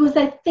 Wow. It was,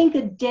 I think,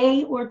 a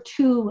day or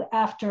two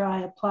after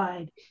I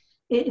applied.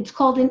 It's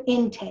called an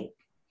intake.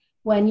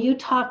 When you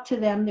talk to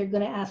them, they're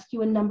going to ask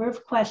you a number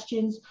of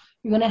questions.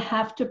 You're going to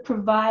have to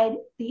provide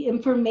the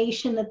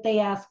information that they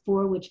ask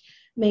for, which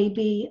may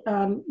be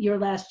your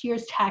last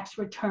year's tax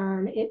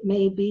return. It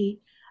may be,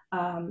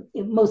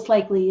 it most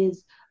likely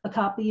is a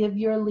copy of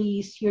your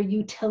lease, your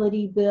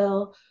utility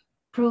bill,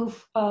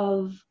 proof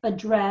of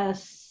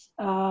address,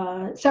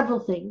 several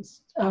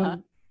things.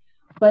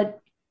 But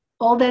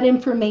all that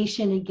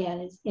information, again,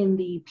 is in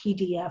the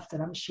PDF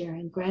that I'm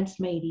sharing. Grants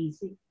Made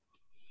Easy.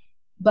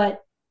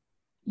 But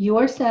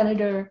your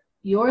senator,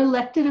 your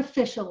elected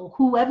official,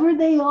 whoever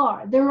they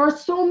are, there are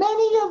so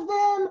many of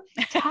them,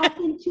 tap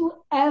into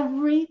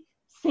every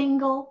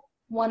single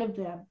one of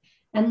them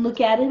and look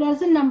at it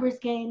as a numbers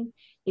game.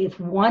 If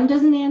one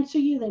doesn't answer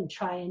you, then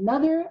try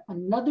another,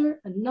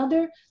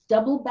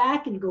 double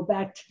back and go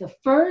back to the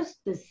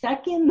first, the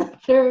second, the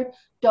third.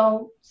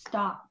 Don't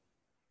stop.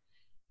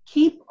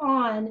 Keep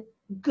on,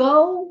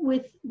 go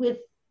with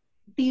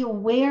the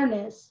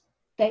awareness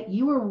that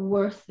you are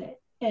worth it.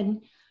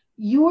 And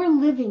you're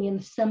living in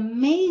this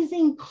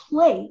amazing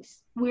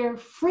place where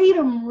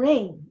freedom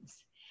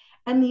reigns,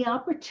 and the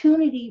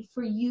opportunity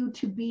for you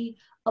to be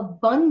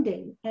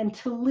abundant and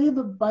to live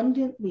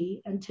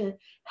abundantly and to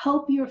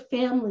help your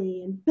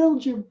family and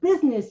build your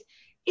business,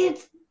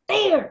 it's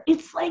there.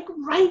 It's like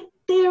right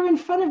there in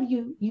front of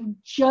you. You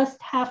just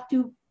have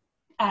to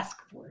ask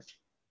for it.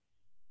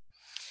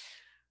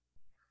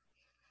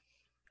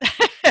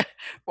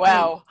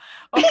 Wow.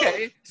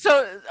 Okay.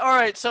 So, all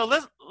right. So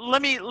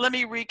let me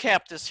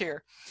recap this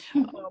here.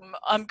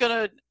 I'm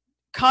going to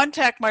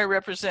contact my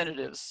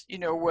representatives,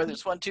 whether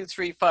it's 1, 2,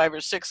 3, 5,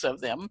 or 6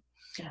 of them.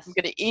 Yes. I'm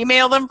going to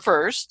email them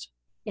first.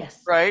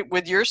 Yes. Right,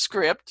 with your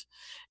script.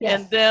 Yes.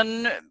 And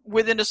then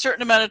within a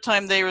certain amount of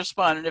time they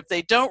respond. And if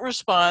they don't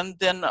respond,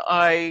 then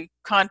I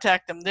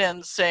contact them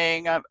then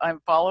saying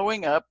I'm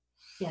following up.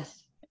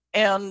 Yes.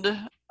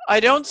 And I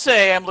don't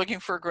say I'm looking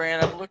for a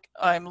grant.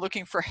 I'm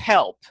looking for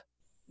help.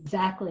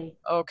 Exactly.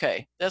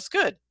 Okay, that's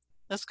good.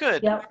 That's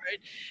good. Yep. All right.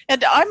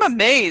 And I'm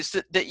amazed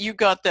that you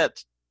got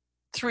that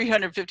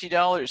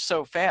 $350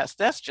 so fast.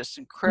 That's just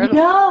incredible.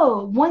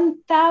 No,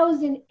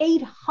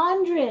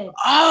 1,800.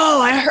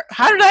 Oh,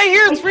 how did I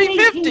hear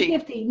 350?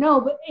 1850.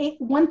 No, but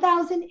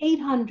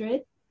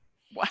 1,800.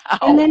 Wow.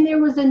 And then there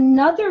was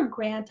another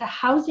grant, a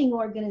housing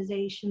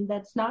organization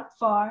that's not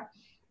far,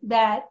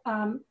 that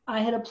I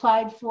had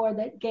applied for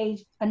that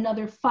gave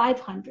another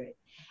 500.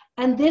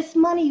 And this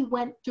money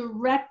went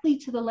directly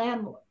to the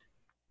landlord.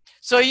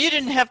 So you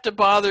didn't have to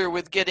bother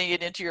with getting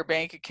it into your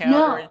bank account,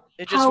 or No.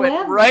 it just went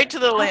However, right to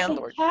the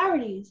landlord.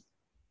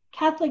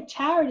 Catholic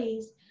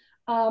Charities,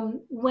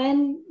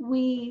 when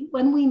we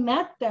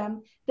met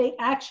them, they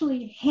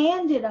actually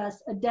handed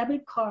us a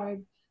debit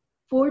card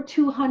for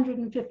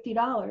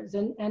 $250,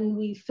 and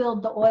we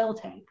filled the oil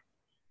tank.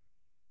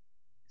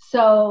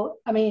 So,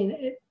 I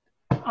mean,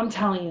 I'm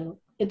telling you,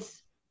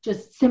 it's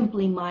just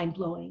simply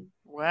mind-blowing.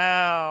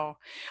 Wow.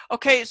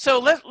 Okay, so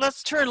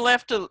let's turn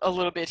left a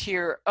little bit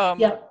here.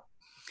 Yep.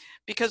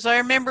 Because I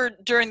remember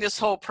during this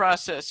whole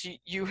process,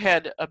 you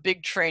had a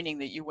big training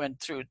that you went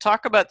through.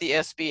 Talk about the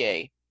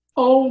SBA.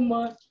 Oh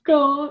my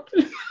God.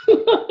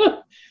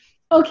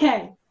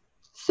 Okay,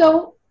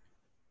 so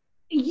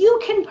you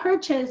can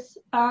purchase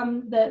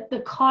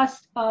the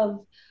cost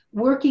of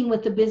working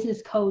with a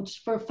business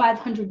coach for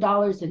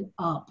 $500 and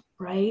up,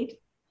 right?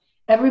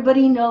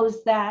 Everybody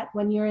knows that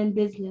when you're in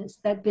business,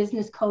 that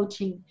business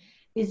coaching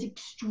is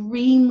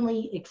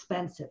extremely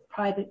expensive,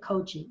 private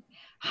coaching.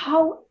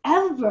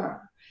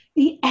 However,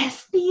 the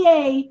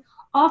SBA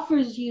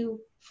offers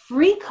you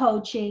free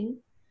coaching,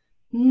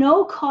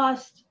 no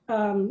cost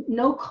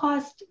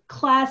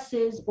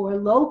classes or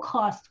low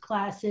cost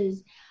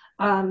classes.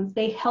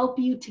 They help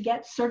you to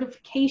get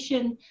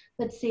certification.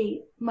 Let's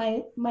see,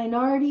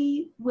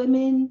 minority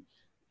women,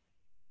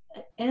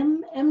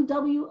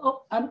 MW.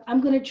 Oh, I'm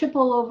going to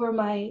triple over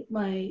my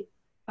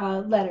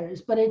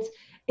letters, but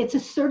it's a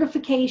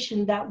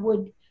certification that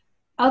would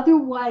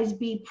otherwise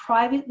be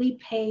privately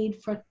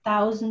paid for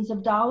thousands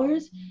of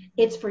dollars.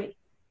 It's free.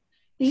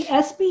 The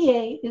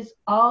SBA is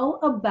all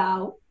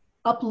about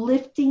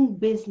uplifting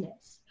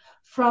business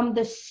from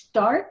the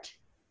startup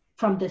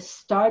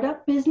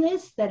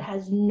business that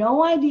has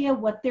no idea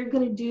what they're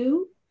going to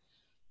do,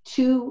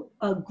 to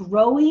a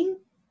growing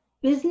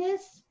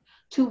business,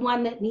 to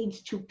one that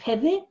needs to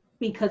pivot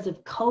because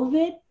of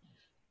COVID,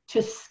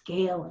 to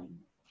scaling.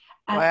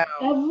 At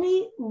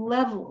every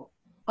level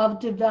of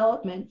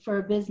development for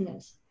a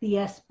business, the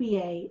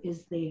SBA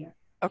is there.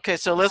 Okay,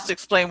 so let's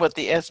explain what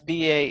the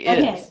SBA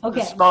is. Okay.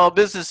 The Small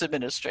Business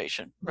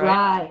Administration, right?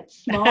 Right,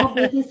 Small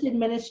Business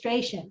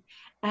Administration.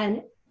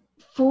 And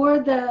for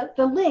the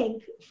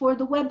link for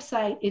the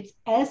website, it's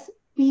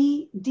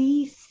sbdc.org.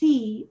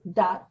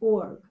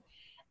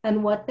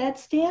 And what that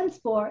stands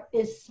for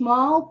is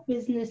Small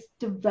Business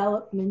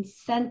Development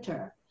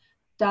Center.org.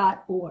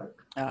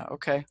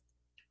 Okay.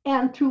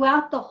 And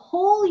throughout the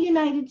whole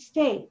United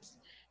States,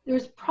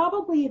 there's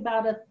probably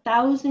about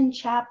 1,000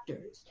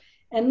 chapters.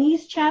 And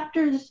these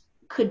chapters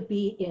could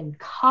be in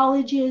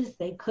colleges,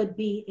 they could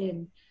be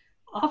in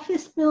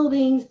office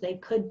buildings, they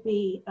could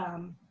be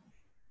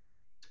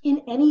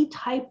in any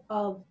type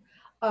of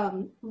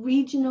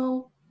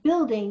regional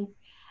building.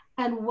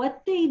 And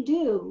what they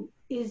do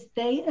is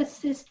they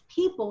assist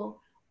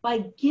people by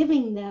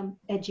giving them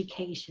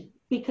education.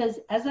 Because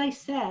as I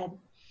said,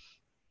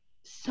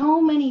 so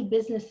many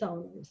business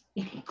owners,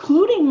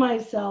 including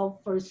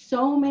myself for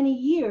so many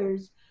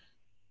years,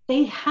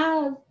 they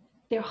have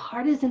their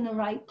heart is in the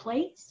right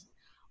place,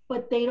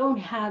 but they don't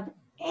have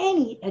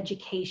any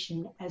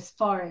education as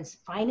far as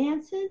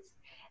finances.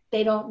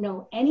 They don't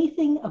know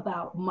anything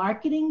about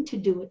marketing to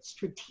do it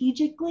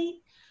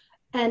strategically.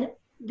 And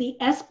the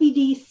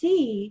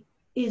SBDC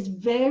is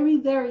very,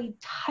 very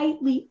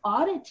tightly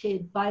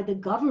audited by the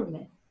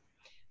government,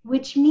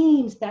 which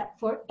means that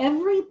for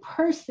every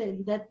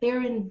person that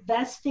they're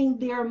investing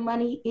their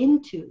money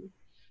into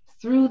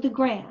through the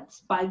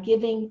grants by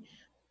giving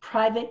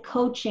private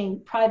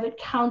coaching, private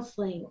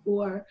counseling,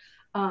 or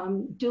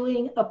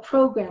doing a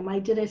program. I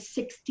did a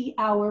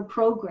 60-hour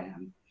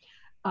program,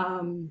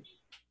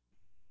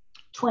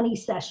 20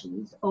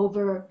 sessions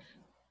over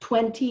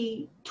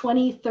 20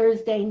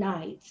 Thursday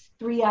nights,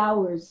 3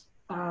 hours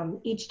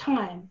each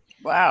time.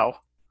 Wow.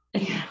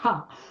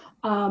 Yeah.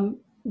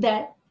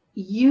 That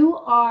you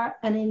are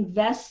an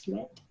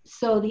investment.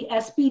 So the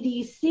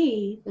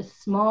SBDC, the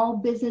Small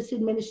Business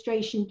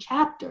Administration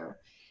chapter,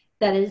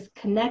 that is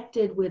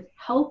connected with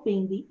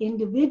helping the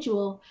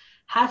individual,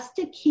 has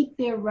to keep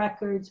their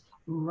records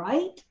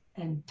right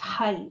and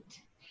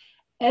tight.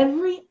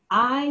 Every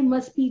I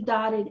must be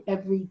dotted,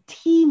 every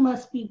T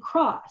must be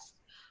crossed,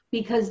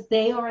 because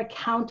they are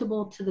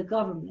accountable to the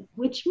government,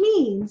 which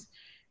means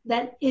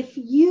that if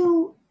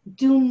you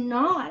do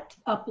not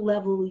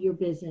up-level your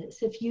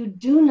business, if you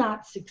do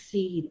not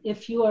succeed,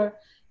 if your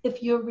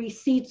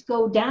receipts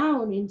go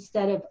down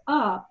instead of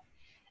up,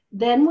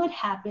 then what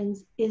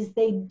happens is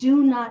they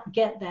do not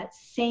get that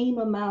same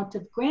amount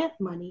of grant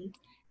money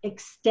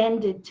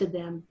extended to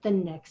them the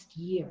next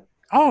year.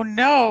 Oh,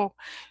 no.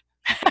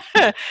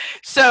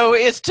 So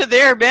it's to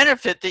their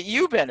benefit that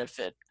you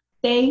benefit.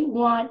 They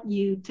want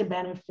you to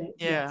benefit.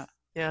 Yeah. Yes.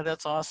 Yeah,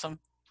 that's awesome.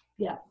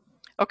 Yeah.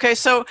 Okay,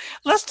 so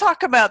let's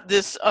talk about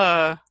this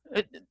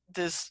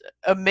this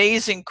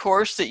amazing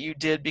course that you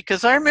did,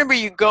 because I remember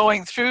you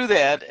going through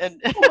that.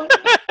 And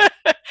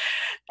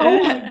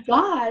oh my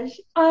gosh.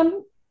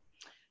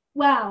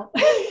 Wow.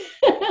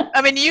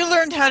 I mean, you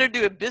learned how to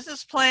do a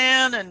business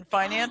plan and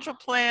financial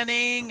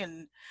planning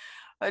and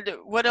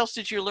What else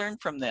did you learn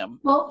from them?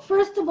 Well,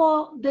 first of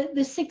all, the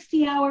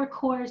 60-hour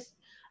course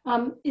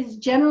is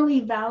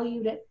generally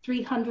valued at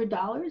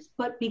 $300,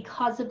 but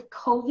because of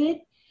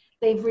COVID,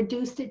 they've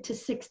reduced it to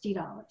 $60.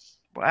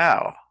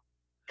 Wow.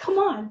 Come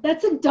on,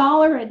 that's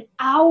 $1 an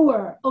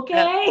hour,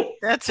 okay?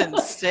 That's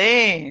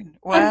insane.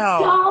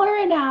 Wow. Wow.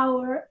 $1 an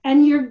hour,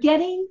 and you're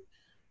getting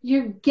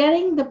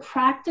the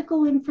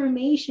practical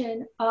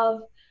information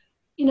of,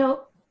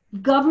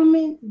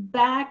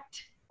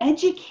 government-backed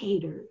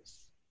educators,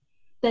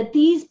 that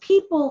these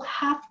people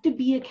have to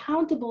be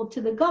accountable to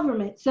the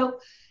government. So,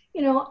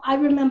 I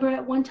remember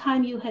at one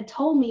time you had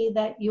told me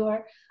that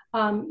your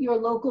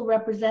local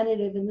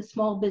representative in the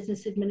Small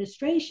Business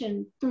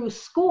Administration through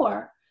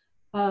SCORE,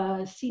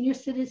 senior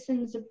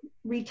citizens,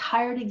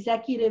 retired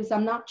executives,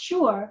 I'm not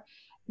sure,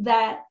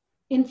 that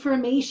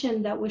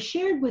information that was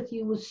shared with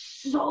you was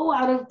so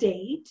out of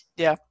date.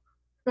 Yeah.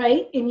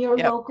 Right? In your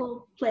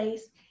local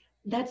place.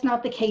 That's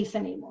not the case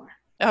anymore.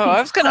 Oh,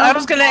 I was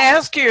gonna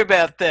ask you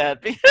about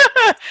that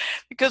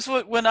because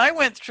when I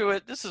went through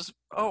it, this is,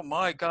 oh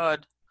my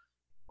God,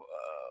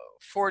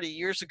 40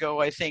 years ago,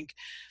 I think,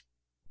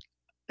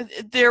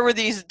 there were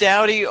these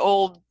dowdy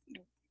old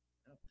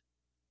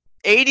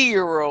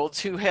 80-year-olds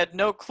who had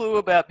no clue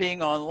about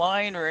being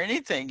online or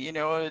anything.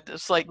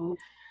 It's like,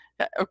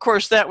 of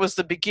course, that was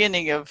the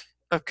beginning of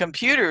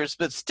computers,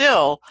 but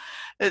still,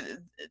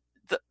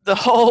 the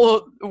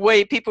whole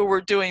way people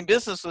were doing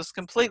business was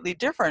completely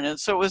different, and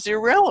so it was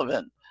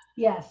irrelevant.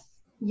 Yes.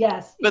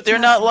 But they're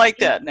not like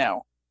that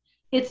now.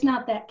 It's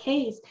not that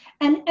case.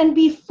 And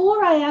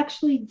before I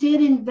actually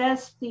did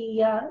invest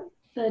the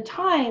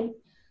time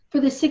for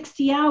the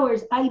 60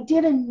 hours, I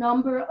did a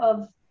number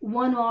of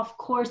one-off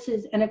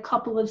courses and a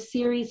couple of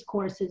series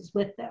courses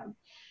with them.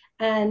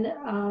 And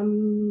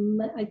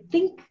I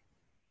think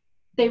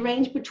they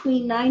range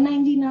between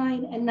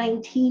 $9.99 and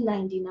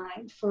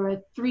 $19.99 for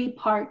a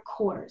 3-part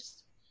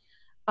course.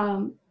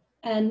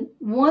 And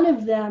one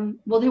of them,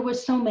 well, there were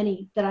so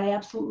many that I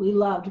absolutely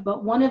loved,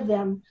 but one of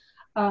them,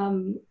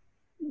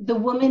 the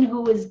woman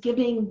who was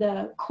giving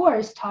the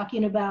course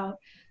talking about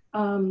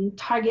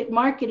target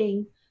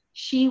marketing,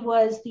 she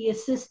was the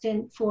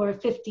assistant for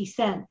 50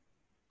 Cent,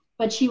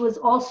 but she was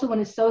also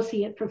an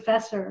associate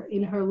professor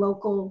in her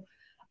local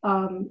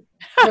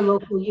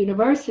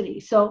university.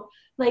 So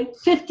like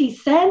 50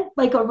 Cent,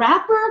 like a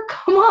rapper,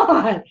 come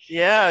on.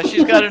 Yeah,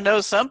 she's got to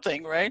know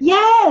something, right?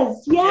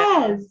 Yes.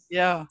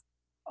 Yeah.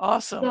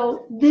 Awesome.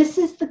 So this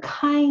is the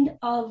kind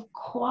of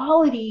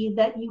quality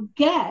that you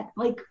get,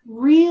 like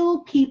real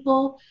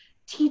people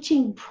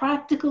teaching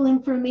practical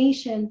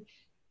information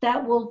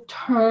that will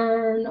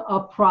turn a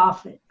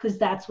profit, because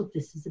that's what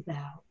this is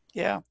about.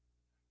 Yeah.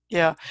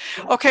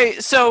 Okay,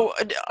 so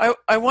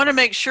I want to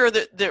make sure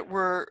that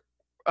we're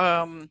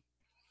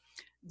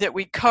that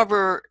we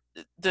cover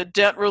the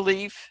debt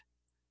relief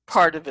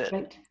part of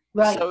it.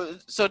 Right.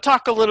 So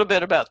talk a little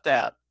bit about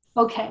that.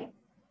 Okay.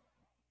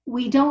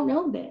 We don't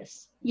know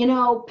this. I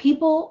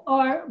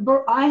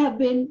have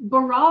been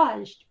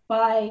barraged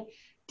by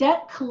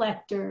debt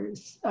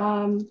collectors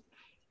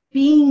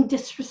being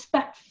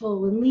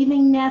disrespectful and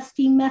leaving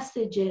nasty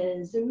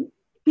messages and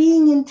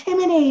being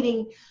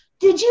intimidating.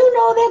 Did you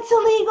know that's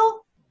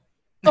illegal?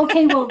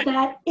 Okay, well,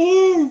 that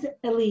is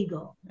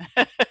illegal.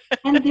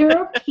 And there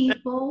are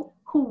people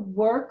who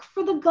work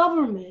for the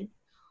government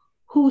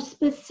who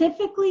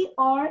specifically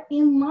are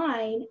in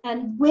line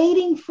and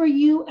waiting for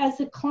you as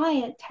a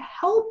client to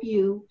help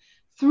you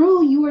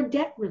through your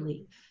debt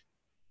relief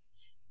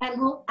and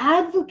will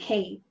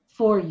advocate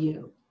for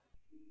you.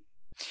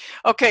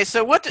 Okay,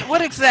 so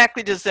what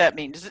exactly does that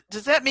mean?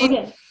 Does that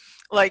mean,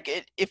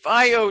 like, if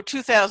I owe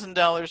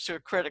 $2,000 to a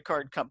credit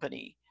card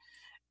company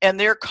and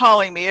they're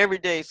calling me every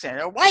day saying,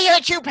 why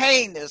aren't you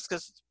paying this?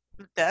 Because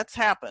that's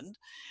happened.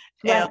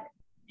 Right. And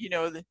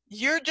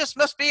you just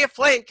must be a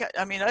flake.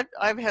 I mean,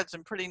 I've had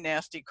some pretty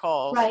nasty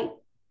calls. Right.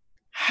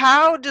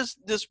 How does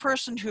this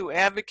person who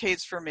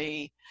advocates for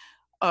me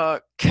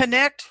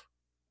connect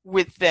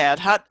with that?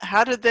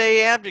 How do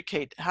they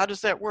advocate? How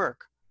does that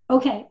work?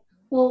 Okay.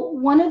 Well,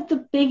 one of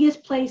the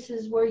biggest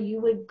places where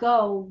you would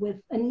go with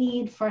a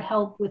need for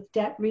help with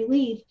debt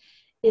relief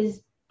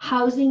is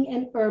Housing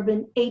and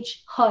Urban,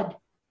 HUD,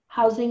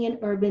 Housing and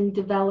Urban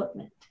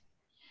Development.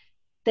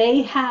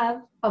 They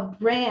have a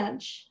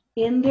branch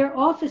in their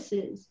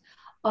offices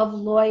of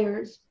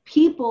lawyers,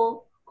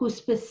 people who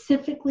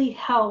specifically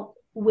help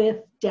with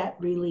debt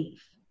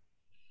relief.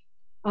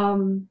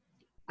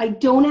 I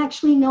don't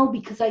actually know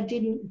because I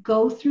didn't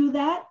go through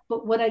that,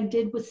 but what I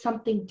did was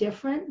something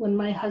different. When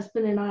my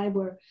husband and I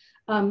were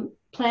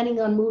planning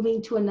on moving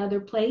to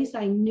another place,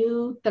 I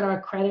knew that our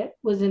credit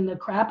was in the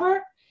crapper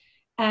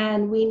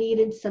and we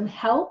needed some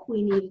help,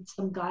 we needed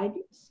some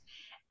guidance.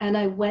 And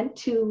I went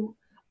to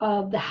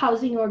the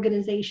housing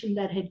organization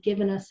that had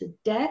given us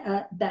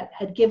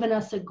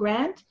a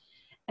grant,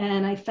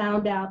 and I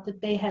found out that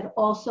they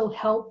also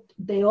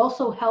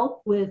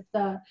help with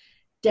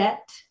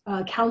debt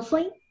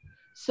counseling.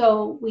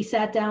 So we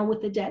sat down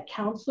with the debt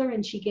counselor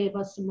and she gave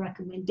us some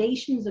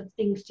recommendations of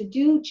things to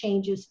do,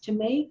 changes to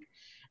make.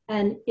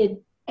 And it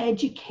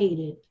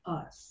educated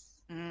us.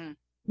 Mm.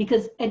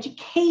 Because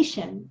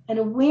education and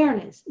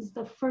awareness is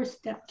the first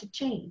step to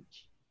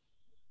change.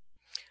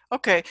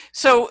 Okay,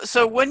 so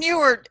when you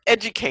were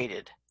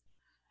educated,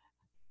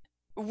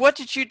 what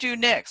did you do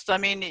next? I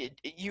mean,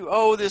 you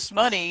owe this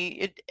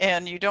money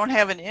and you don't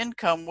have an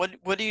income.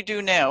 What do you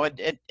do now?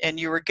 And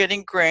you were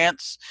getting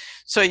grants,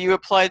 so you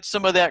applied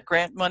some of that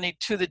grant money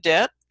to the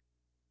debt?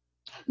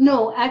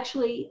 No,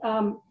 actually,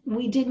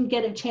 we didn't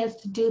get a chance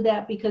to do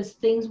that because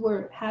things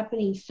were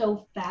happening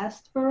so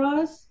fast for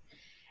us.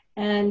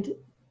 And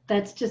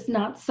that's just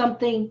not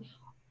something,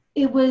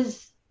 it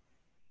was,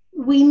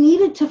 we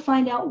needed to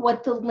find out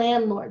what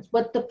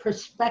the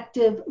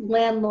prospective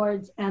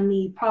landlords and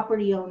the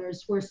property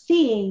owners were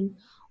seeing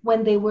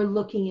when they were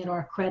looking at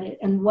our credit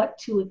and what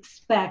to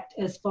expect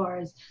as far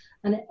as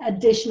an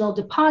additional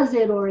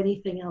deposit or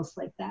anything else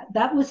like that.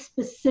 That was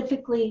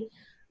specifically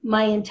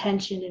my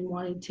intention in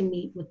wanting to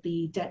meet with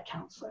the debt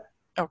counselor.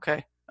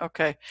 Okay.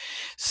 Okay.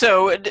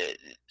 So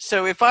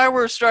if I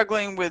were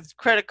struggling with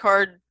credit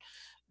card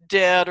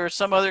debt or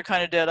some other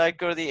kind of debt, I'd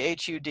go to the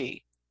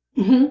HUD.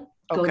 Mm-hmm.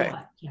 Go to Okay.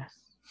 HUD, yes.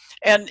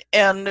 And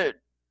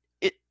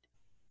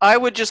I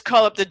would just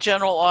call up the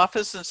general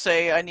office and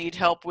say, I need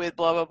help with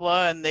blah, blah,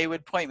 blah, and they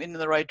would point me in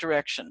the right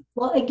direction.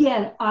 Well,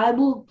 again, I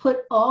will put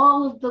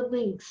all of the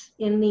links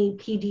in the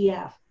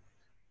PDF,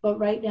 but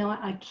right now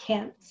I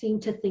can't seem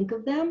to think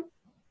of them.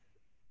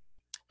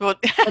 Well,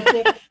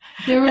 but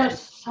there are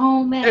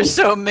so many. There's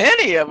so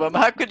many of them.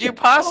 How could you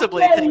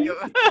possibly think of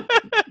them?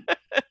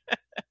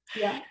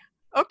 Yeah.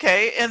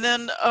 Okay, and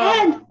then...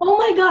 and, oh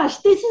my gosh,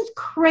 this is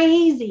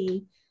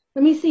crazy.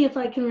 Let me see if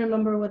I can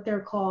remember what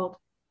they're called.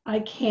 I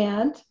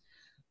can't.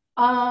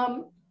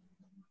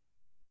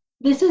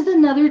 This is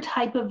another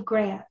type of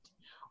grant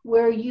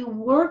where you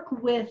work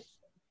with,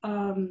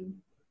 I'm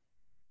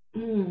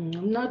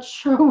not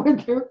sure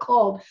what they're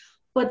called,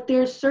 but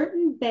there's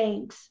certain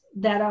banks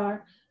that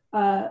are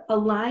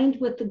aligned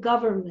with the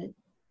government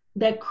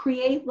that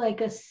create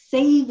like a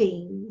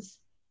savings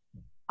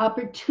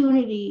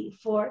opportunity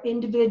for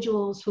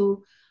individuals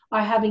who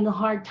are having a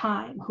hard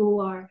time, who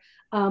are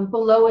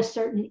below a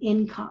certain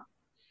income.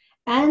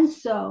 And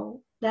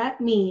so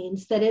that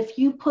means that if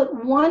you put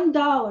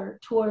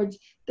 $1 towards,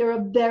 there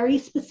are very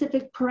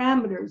specific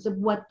parameters of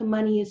what the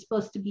money is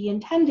supposed to be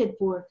intended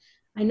for.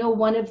 I know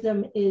one of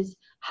them is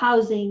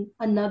housing,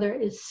 another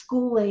is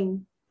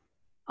schooling.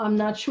 I'm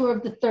not sure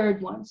of the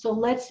third one. So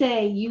let's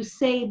say you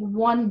save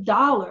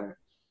 $1,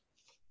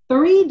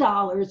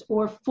 $3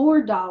 or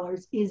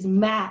 $4 is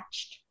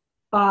matched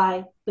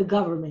by the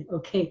government.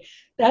 Okay,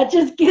 that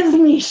just gives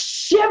me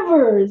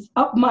shivers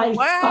up my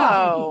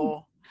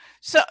spine.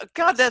 So,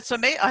 God, that's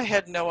amazing. I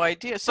had no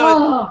idea.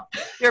 So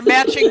they're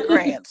matching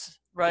grants,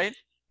 right?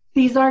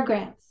 These are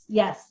grants,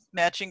 yes.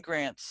 Matching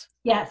grants.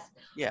 Yes.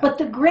 Yeah. But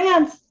the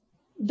grants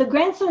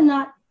are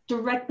not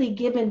directly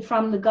given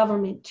from the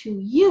government to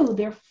you.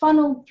 They're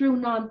funneled through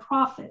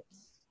nonprofits,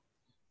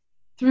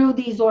 through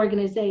these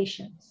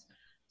organizations.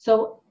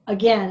 So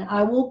again,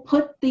 I will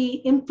put the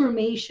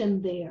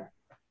information there.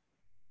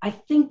 I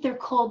think they're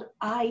called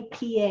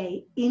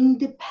IPA,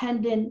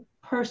 Independent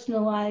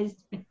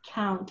Personalized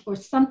Account, or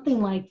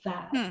something like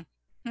that.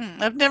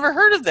 I've never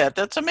heard of that.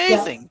 That's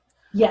amazing.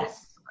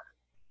 Yes.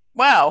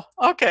 Wow.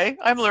 Okay.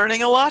 I'm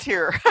learning a lot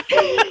here.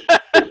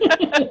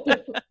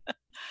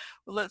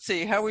 Let's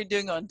see. How are we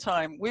doing on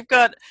time? We've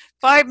got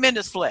 5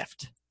 minutes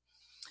left.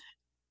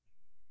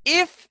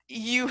 If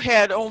you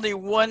had only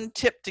one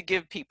tip to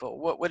give people,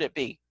 what would it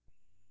be?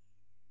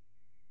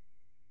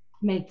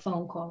 Make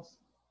phone calls.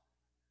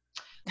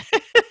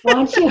 Why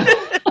don't you?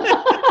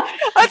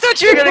 I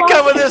thought you were going to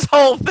come with this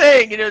whole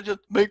thing, just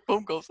make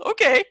phone calls.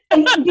 Okay.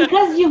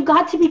 Because you've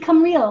got to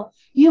become real.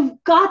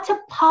 You've got to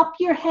pop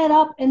your head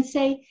up and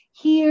say,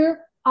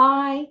 here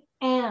I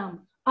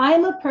am.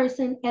 I'm a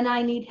person and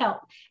I need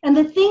help. And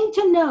the thing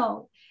to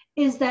know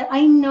is that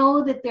I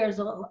know that there's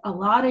a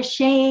lot of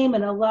shame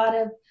and a lot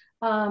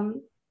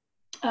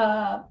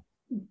of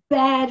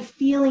bad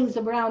feelings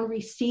around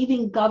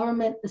receiving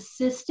government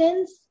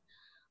assistance.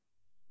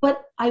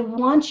 But I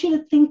want you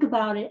to think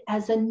about it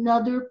as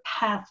another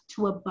path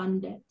to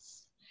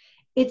abundance.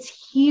 It's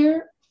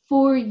here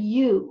for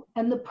you.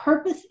 And the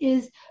purpose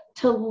is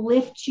to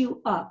lift you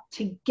up,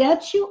 to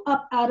get you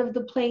up out of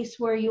the place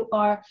where you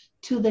are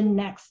to the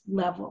next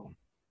level.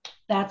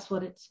 That's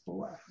what it's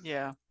for.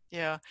 Yeah.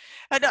 Yeah.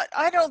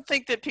 I don't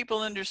think that people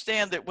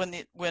understand that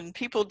when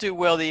people do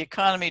well, the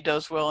economy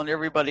does well and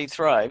everybody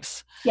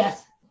thrives.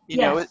 Yes. You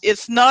know,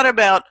 it's not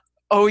about,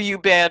 oh, you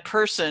bad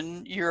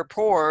person, you're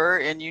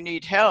poor and you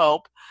need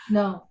help.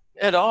 No.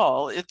 At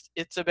all.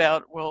 It's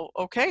about, well,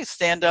 okay,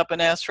 stand up and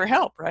ask for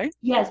help, right?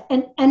 Yes.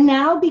 And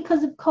now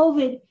because of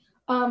COVID,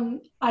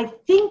 I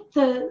think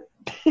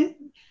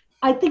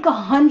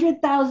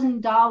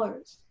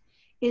 $100,000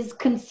 is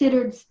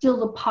considered still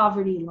the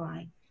poverty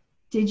line.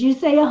 Did you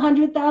say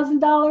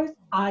 $100,000?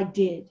 I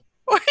did.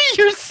 Are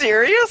you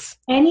serious?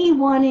 Any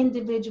one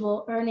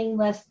individual earning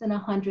less than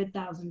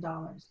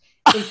 $100,000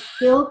 is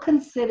still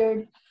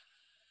considered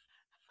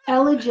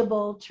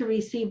eligible to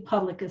receive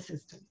public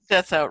assistance.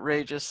 That's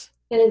outrageous.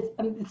 It is.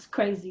 It's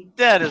crazy.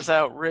 That is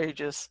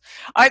outrageous.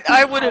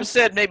 I would have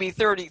said maybe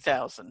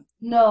 30,000.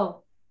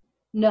 No,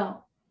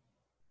 no.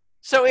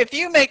 So if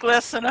you make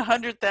less than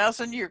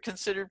 100,000, you're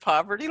considered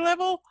poverty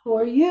level?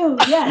 For you,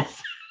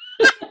 yes.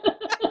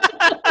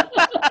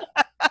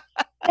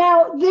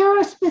 Now, there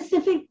are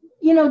specific,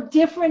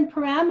 different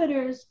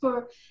parameters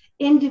for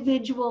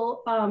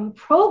individual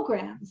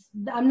programs.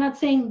 I'm not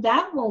saying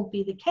that won't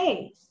be the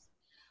case.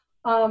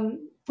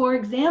 For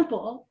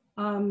example,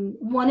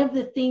 one of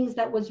the things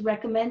that was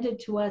recommended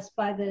to us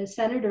by the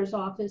senator's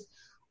office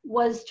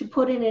was to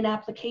put in an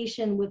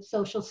application with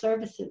social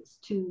services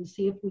to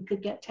see if we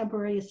could get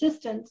temporary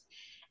assistance.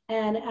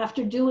 And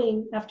after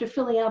filling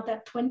out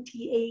that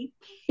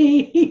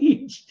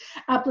 28-page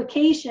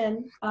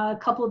application, a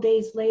couple of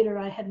days later,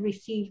 I had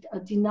received a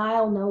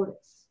denial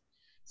notice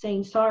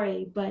saying,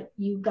 sorry, but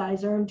you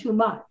guys earn too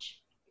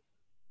much.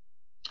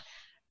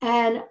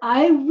 And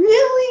I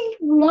really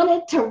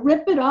wanted to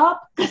rip it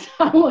up because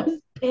I was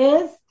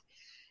pissed.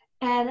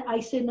 And I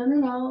said,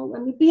 no,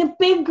 let me be a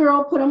big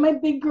girl, put on my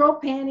big girl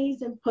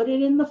panties and put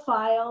it in the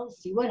file,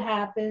 see what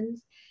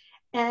happens.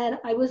 And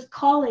I was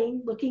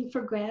calling, looking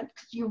for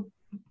grants.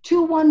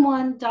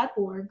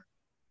 211.org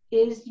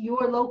is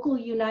your local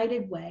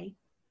United Way.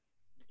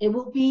 It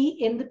will be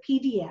in the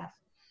PDF.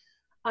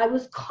 I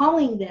was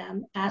calling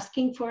them,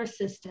 asking for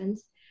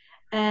assistance,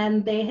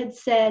 and they had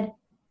said,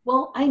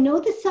 well, I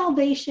know the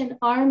Salvation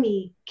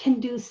Army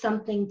can do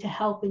something to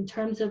help in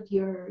terms of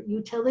your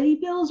utility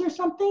bills or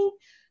something,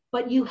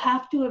 but you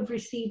have to have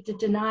received a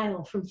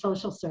denial from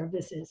social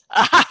services.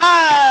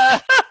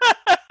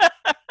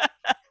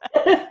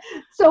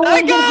 So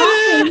what had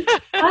happened,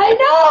 I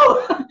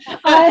know,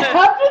 I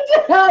happened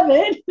to have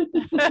it.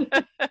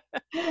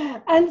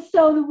 And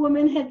so the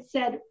woman had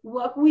said,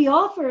 what we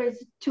offer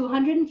is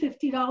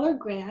 $250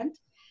 grant.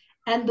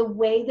 And the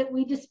way that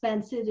we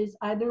dispense it is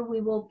either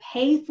we will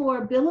pay for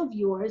a bill of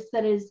yours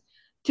that is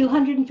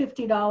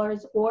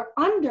 $250 or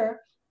under,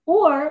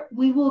 or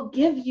we will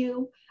give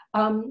you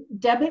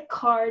debit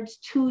cards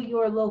to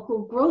your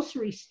local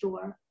grocery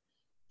store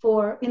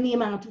in the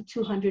amount of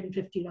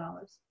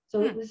 $250.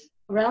 So it was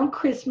around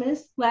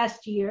Christmas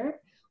last year.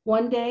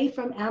 One day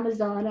from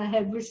Amazon, I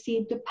had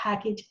received a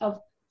package of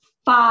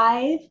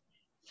 5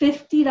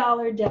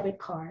 $50 debit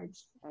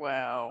cards.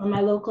 Wow. From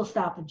my local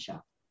Stop and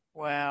Shop.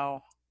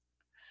 Wow.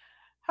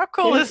 How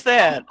cool is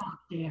that?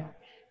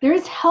 There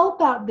is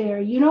help out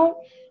there. You don't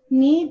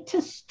need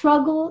to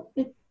struggle.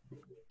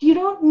 You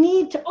don't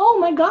need to, oh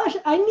my gosh,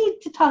 I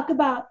need to talk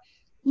about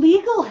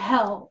legal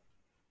help.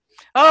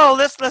 Oh,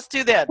 let's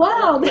do that.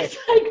 Wow,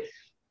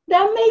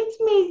 that makes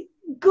me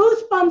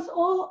goosebumps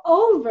all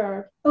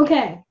over.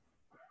 Okay.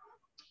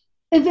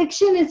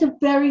 Eviction is a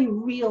very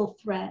real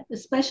threat,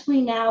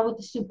 especially now with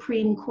the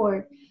Supreme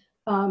Court,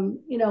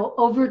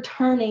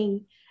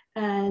 overturning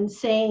and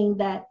saying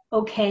that,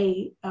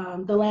 okay,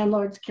 the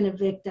landlords can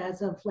evict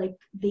as of like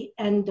the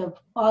end of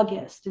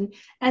August.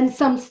 And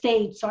some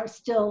states are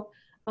still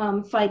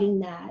fighting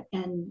that.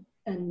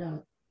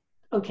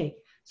 Okay.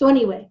 So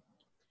anyway,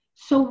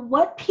 so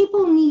what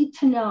people need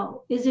to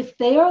know is if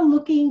they are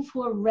looking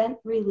for rent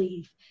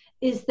relief,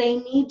 is they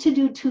need to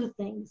do two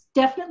things.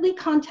 Definitely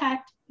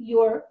contact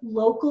your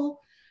local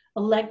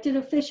elected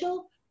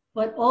official,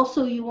 but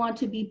also you want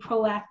to be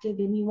proactive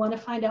and you want to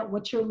find out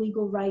what your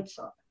legal rights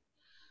are.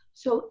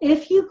 So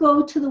if you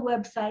go to the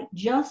website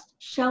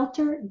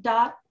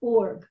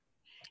justshelter.org,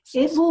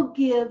 it will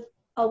give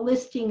a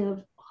listing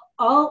of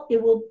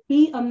it will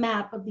be a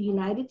map of the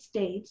United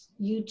States.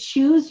 You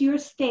choose your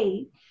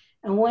state,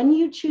 and when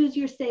you choose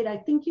your state, I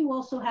think you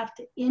also have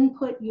to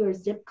input your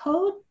zip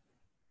code.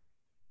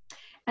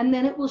 And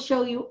then it will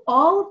show you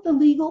all of the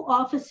legal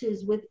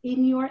offices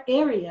within your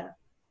area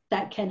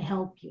that can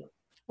help you.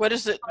 What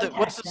is it?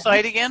 What's the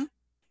site again?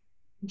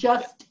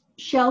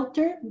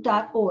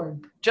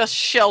 JustShelter.org. Just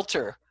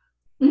Shelter.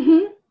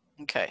 Mm-hmm.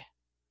 Okay.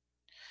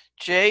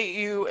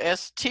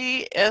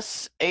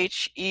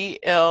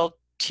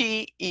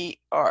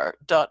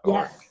 JustShelter.org.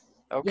 Yes.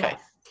 Okay.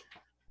 Yes.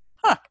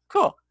 Huh.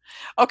 Cool.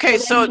 Okay.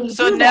 So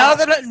now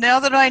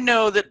that I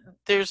know that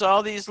there's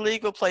all these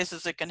legal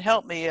places that can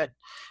help me,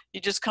 you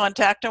just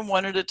contact them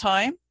one at a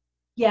time?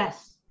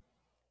 Yes.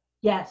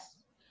 Yes.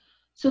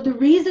 So the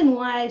reason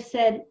why I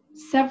said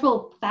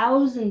several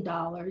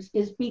 $1,000s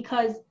is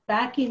because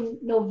back in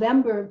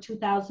November of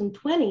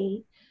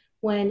 2020,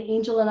 when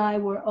Angel and I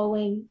were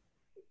owing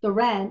the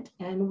rent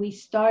and we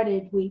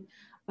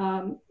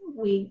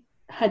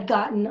had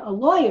gotten a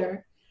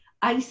lawyer,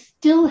 I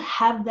still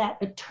have that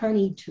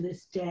attorney to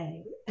this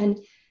day. And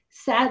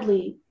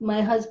sadly,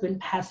 my husband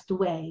passed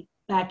away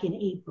back in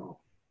April.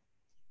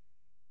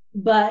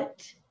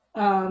 But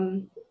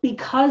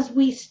because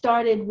we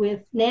started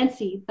with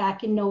Nancy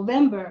back in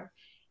November,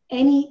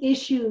 any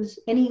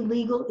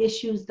legal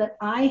issues that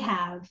I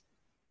have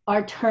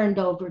are turned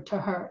over to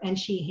her and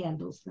she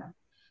handles them.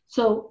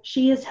 So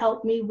she has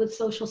helped me with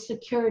Social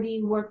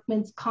Security,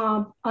 workman's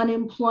comp,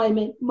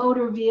 unemployment,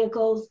 motor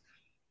vehicles.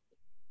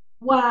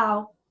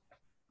 Wow.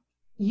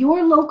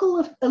 Your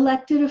local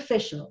elected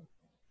official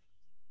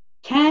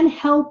can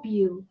help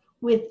you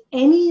with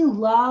any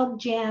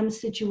logjam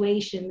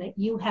situation that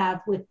you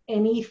have with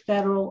any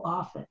federal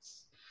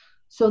office.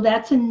 So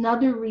that's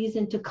another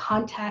reason to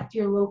contact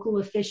your local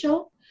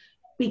official,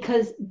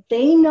 because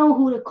they know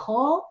who to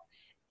call,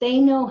 they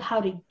know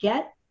how to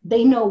get,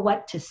 they know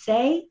what to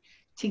say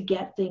to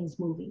get things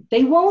moving.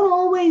 They won't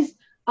always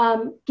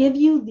give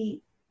you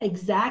the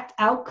exact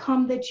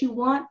outcome that you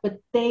want, but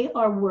they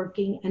are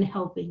working and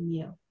helping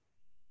you.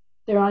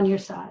 They're on your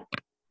side.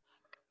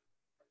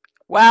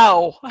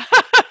 Wow.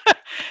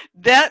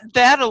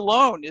 that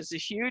alone is a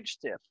huge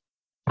tip.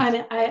 I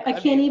mean, I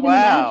can't even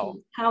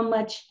imagine how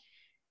much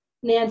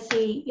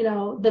Nancy,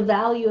 the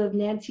value of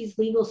Nancy's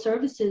legal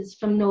services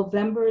from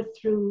November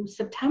through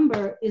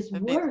September is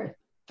worth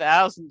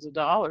thousands of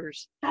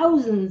dollars.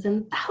 Thousands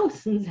and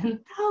thousands and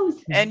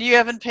thousands. And you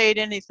haven't paid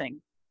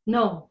anything?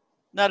 No.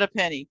 Not a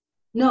penny?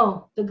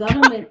 No, the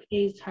government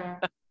pays her.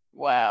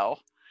 Wow.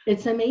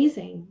 It's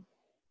amazing.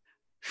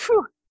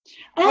 Whew.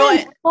 And,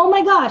 well, oh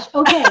my gosh,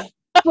 okay.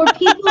 For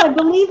people, I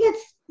believe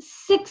it's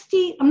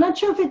 60, I'm not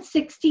sure if it's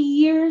 60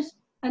 years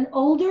and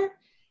older,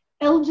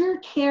 Elder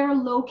Care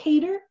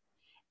Locator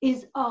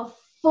is a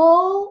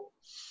full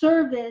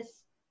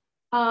service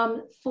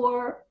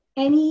for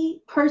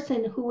any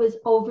person who is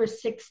over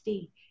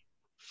 60.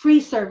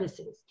 Free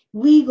services,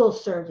 legal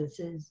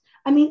services,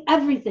 I mean,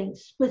 everything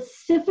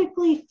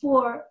specifically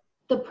for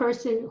the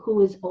person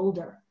who is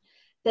older,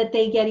 that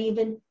they get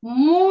even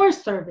more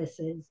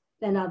services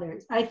than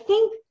others. I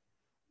think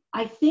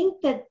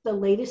that the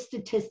latest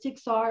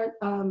statistics are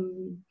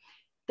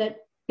that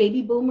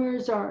baby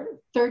boomers are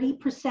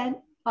 30%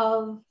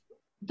 of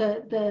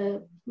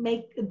the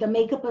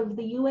makeup of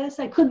the U.S.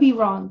 I could be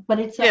wrong, but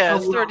it's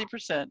it's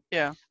 30%.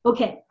 Yeah.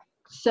 Okay,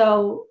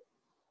 so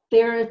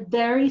there are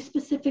very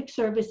specific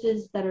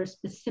services that are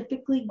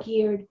specifically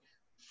geared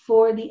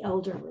for the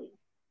elderly.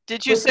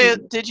 Did you say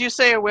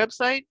a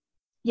website?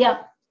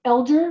 Yeah,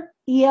 Elder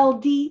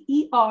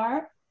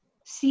ELDERCARE.org.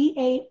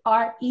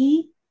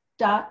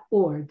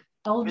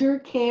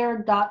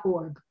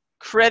 Eldercare.org.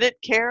 Credit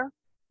care?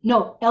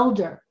 No,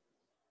 elder.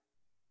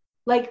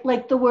 Like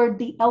the word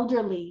the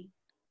elderly.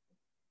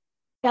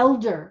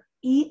 Elder,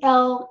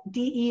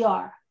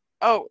 ELDER.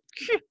 Oh,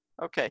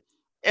 okay.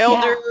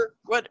 Elder,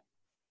 what?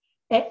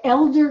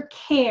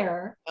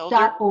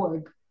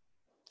 Eldercare.org.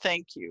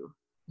 Thank you.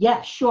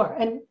 Yeah, sure.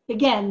 And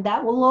again,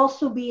 that will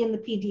also be in the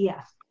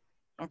PDF.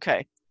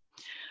 Okay.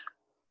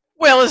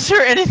 Well, is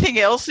there anything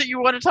else that you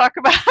want to talk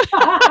about?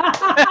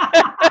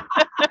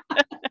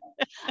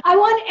 I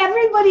want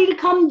everybody to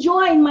come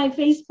join my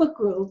Facebook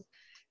group,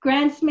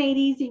 Grants Made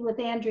Easy with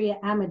Andrea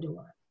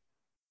Amador.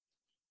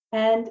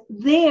 And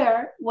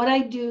there, what I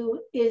do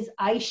is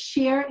I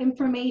share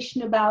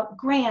information about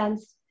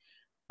grants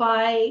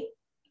by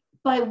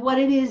what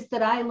it is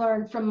that I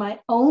learned from my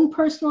own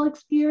personal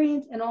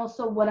experience, and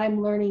also what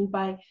I'm learning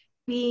by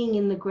being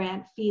in the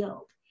grant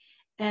field.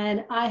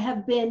 And I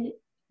have been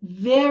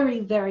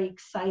very, very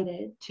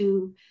excited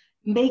to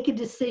make a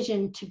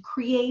decision to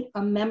create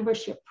a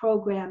membership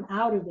program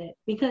out of it,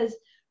 because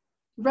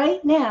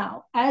right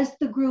now, as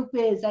the group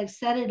is, I've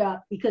set it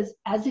up because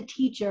as a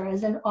teacher,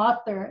 as an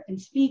author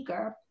and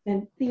speaker,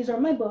 and these are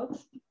my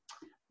books,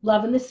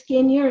 Loving the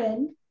Skin You're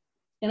In,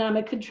 and I'm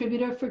a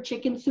contributor for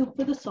Chicken Soup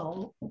for the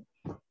Soul.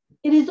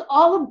 It is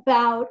all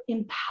about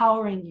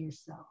empowering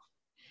yourself.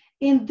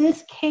 In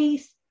this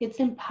case, it's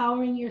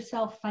empowering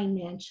yourself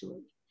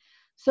financially.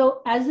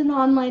 So as an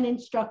online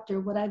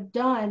instructor, what I've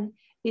done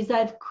is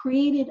I've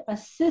created a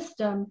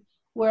system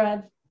where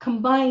I've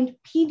combined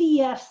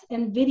PDFs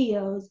and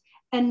videos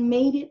and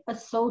made it a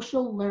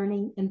social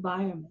learning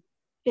environment.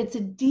 It's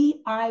a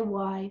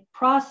DIY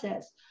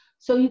process.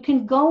 So you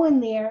can go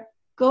in there,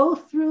 go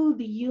through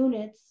the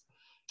units,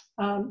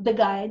 the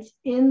guides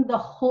in the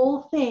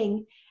whole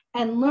thing,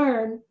 and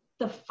learn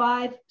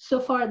so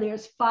far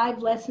there's 5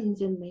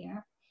 lessons in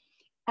there.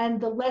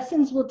 And the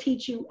lessons will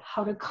teach you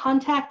how to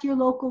contact your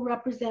local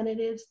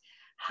representatives,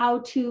 how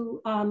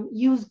to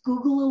use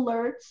Google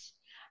Alerts,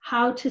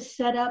 how to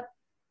set up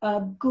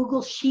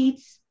Google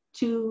Sheets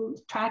to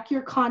track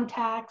your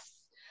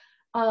contacts.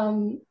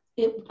 Oh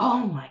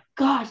my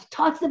gosh,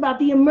 talks about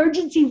the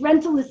Emergency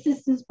Rental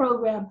Assistance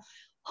Program.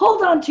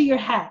 Hold on to your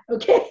hat,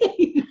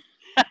 okay?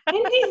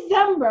 In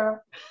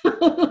December,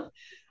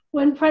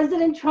 when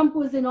President Trump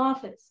was in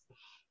office,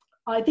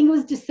 I think it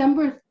was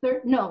December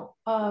 13th,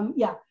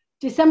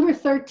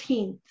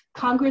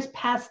 Congress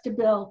passed a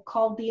bill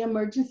called the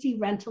Emergency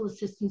Rental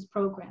Assistance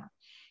Program.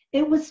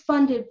 It was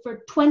funded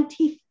for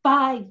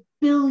 $25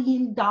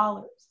 billion.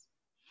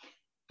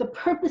 The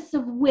purpose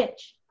of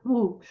which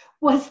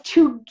was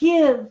to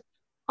give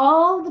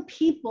all the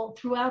people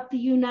throughout the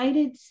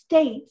United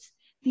States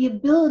the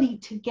ability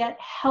to get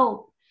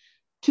help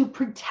to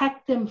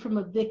protect them from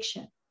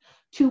eviction,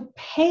 to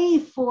pay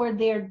for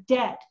their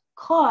debt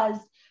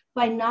caused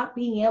by not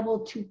being able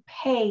to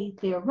pay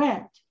their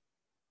rent.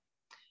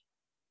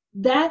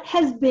 That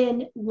has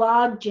been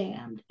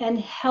log-jammed and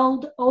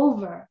held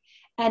over,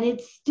 and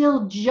it's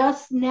still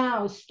just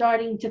now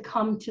starting to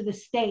come to the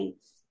States.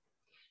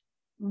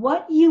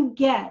 What you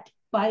get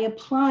by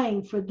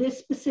applying for this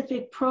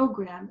specific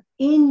program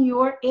in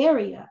your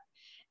area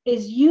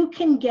is you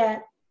can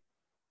get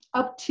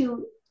up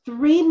to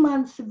 3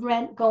 months of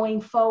rent going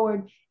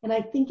forward, and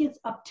I think it's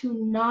up to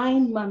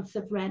 9 months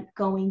of rent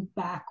going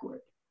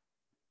backward.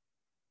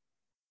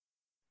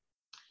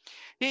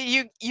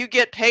 You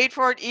get paid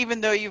for it even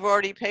though you've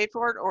already paid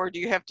for it, or do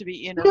you have to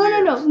be in No,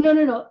 arrears?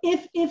 no.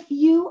 If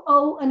you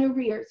owe an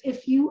arrears,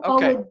 if you owe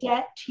Okay. a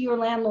debt to your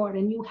landlord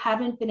and you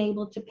haven't been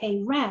able to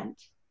pay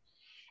rent,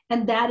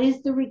 and that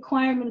is the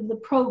requirement of the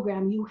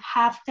program, you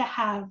have to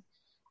have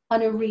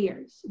an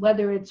arrears,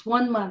 whether it's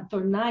 1 month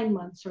or 9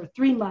 months or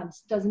 3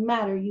 months, doesn't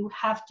matter. You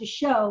have to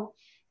show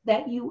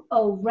that you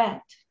owe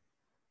rent.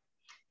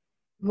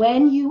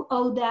 When you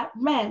owe that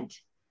rent,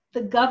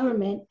 the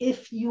government,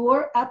 if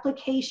your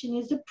application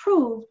is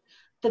approved,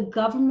 the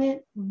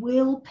government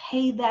will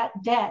pay that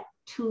debt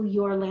to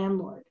your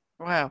landlord.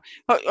 Wow.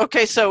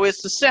 Okay, so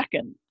it's the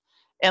second.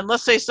 And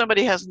let's say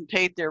somebody hasn't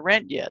paid their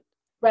rent yet.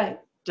 Right.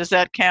 Does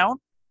that count?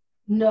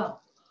 No.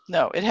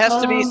 No, it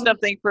has to be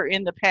something for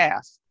in the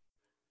past.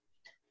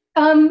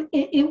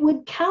 It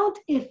would count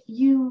if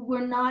you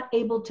were not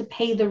able to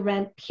pay the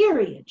rent,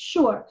 period,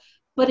 sure.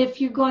 But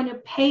if you're going to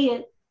pay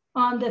it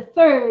on the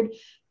 3rd,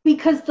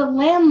 because the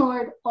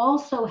landlord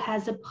also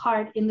has a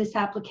part in this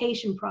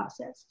application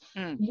process.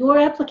 Your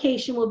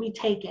application will be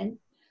taken,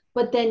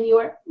 but then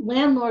your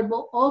landlord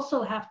will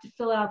also have to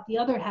fill out the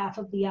other half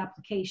of the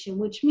application,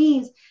 which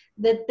means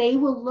that they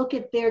will look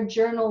at their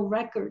journal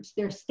records,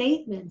 their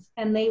statements,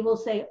 and they will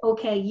say,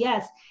 okay,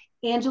 yes,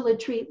 Angela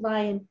Treat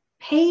Lyon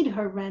paid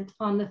her rent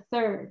on the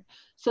 3rd.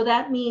 So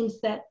that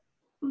means that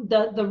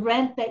the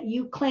rent that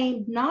you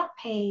claimed not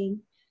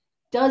paying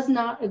does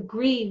not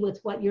agree with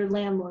what your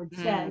landlord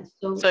says.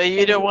 So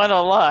you don't want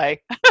to lie.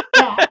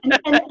 Yeah,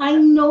 and I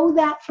know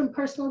that from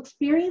personal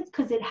experience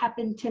because it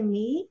happened to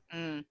me.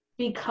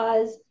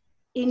 Because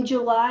in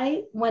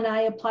July, when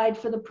I applied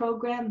for the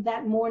program,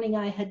 that morning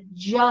I had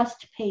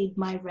just paid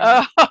my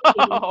rent.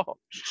 Oh.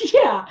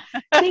 Yeah,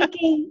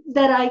 thinking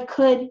that I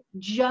could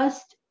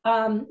just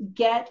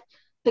get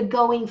the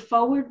going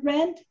forward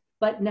rent,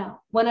 but no.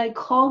 When I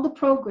called the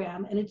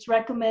program, and it's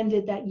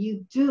recommended that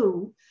you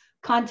do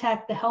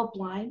contact the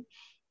helpline,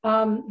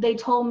 they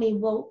told me,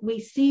 well, we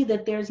see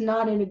that there's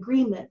not an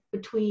agreement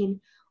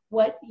between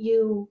what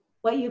you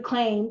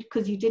claimed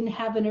because you didn't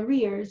have an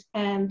arrears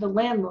and the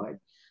landlord.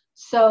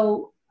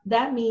 So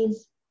that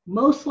means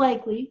most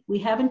likely, we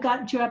haven't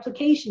gotten to your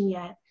application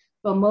yet,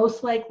 but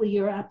most likely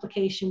your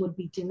application would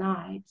be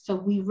denied. So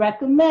we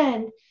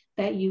recommend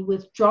that you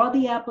withdraw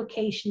the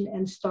application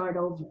and start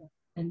over.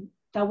 And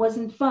that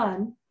wasn't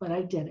fun, but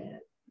I did it.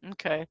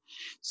 Okay.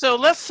 So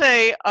let's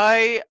say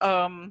I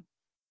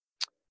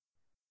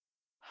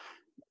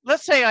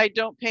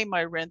don't pay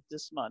my rent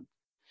this month.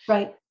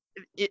 Right.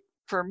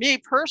 For me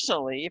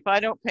personally, if I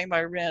don't pay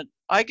my rent,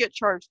 I get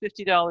charged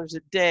 $50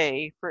 a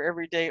day for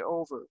every day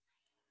over.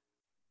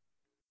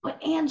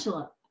 But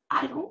Angela,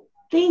 I don't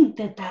think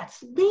that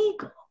that's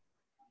legal.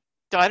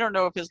 I don't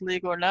know if it's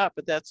legal or not,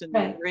 but that's in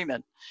the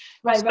agreement.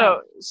 Right.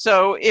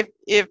 So if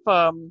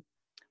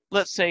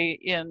let's say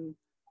in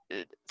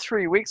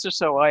 3 weeks or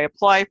so, I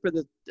apply for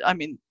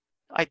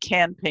I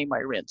can pay my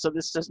rent, so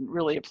this doesn't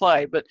really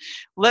apply. But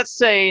let's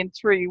say in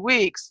 3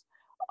 weeks,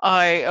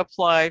 I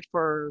apply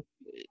for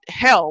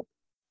help,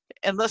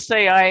 and let's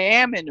say I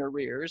am in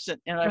arrears,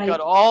 and I've got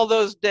all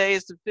those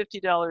days of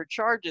 $50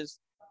 charges.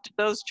 Do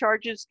those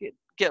charges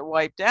get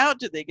wiped out?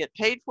 Do they get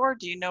paid for?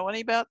 Do you know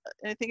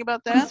anything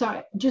about that? I'm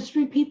sorry. Just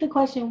repeat the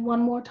question one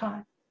more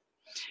time.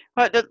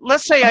 But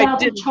let's say I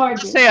didn't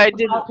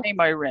pay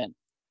my rent.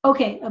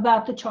 Okay,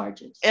 about the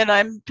charges. And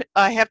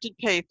I have to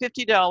pay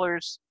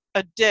 $50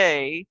 a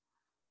day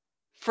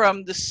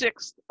from the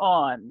 6th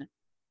on.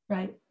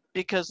 Right.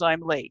 Because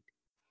I'm late.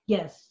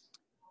 Yes.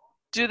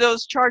 Do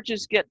those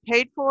charges get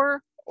paid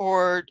for,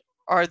 or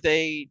are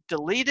they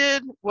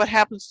deleted? What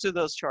happens to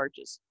those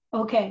charges?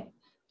 Okay.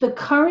 The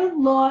current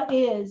law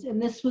is,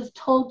 and this was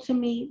told to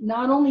me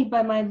not only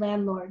by my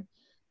landlord,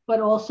 but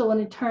also an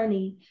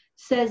attorney,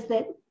 says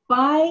that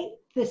by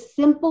the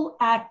simple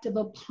act of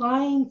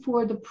applying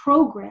for the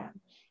program,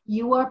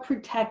 you are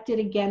protected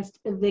against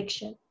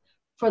eviction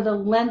for the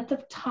length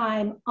of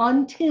time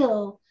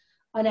until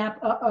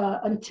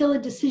a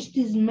decision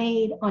is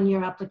made on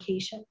your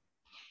application.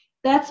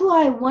 That's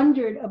why I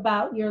wondered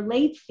about your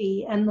late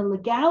fee and the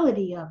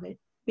legality of it,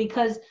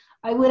 because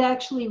I would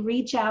actually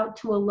reach out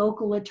to a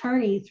local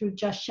attorney through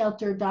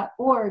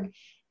justshelter.org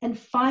and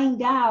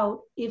find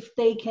out if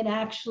they can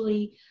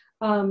actually,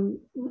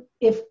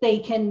 if they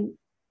can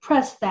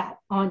press that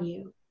on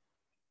you.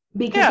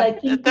 Because I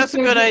think that's a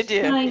good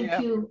idea.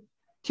 Trying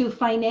to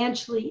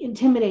financially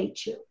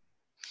intimidate you.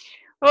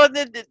 Well,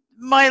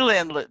 my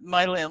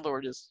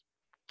landlord is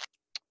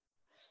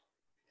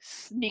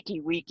sneaky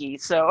weaky,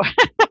 so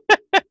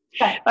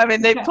I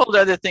mean, they pulled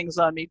other things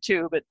on me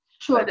too, but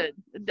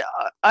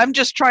I'm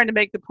just trying to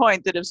make the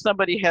point that if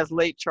somebody has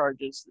late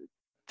charges,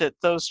 that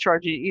those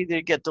charges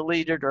either get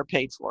deleted or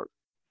paid for.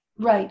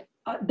 Right.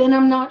 Then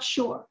I'm not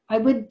sure. I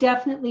would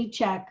definitely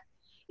check.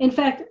 In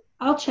fact,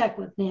 I'll check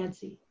with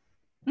Nancy.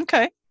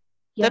 Okay,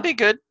 Yeah. that'd be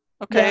good.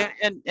 Okay,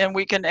 Yeah. and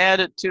we can add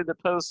it to the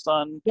post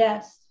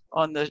Yes.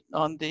 on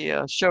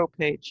the show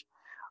page.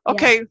 Yeah.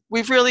 Okay,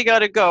 we've really got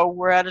to go.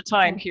 We're out of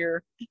time Okay.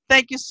 here.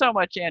 Thank you so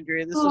much,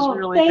 Andrea. This has Oh,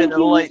 really been thank you. This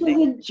was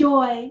enlightening. a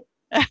joy.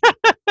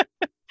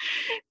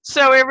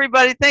 So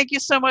everybody, thank you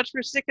so much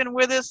for sticking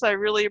with us. I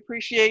really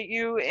appreciate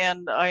you,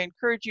 and I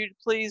encourage you to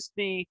please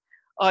be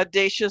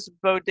audacious,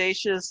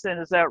 bodacious, and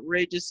as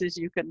outrageous as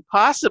you can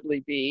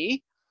possibly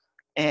be.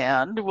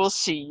 And we'll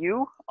see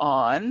you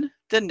on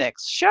the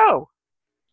next show.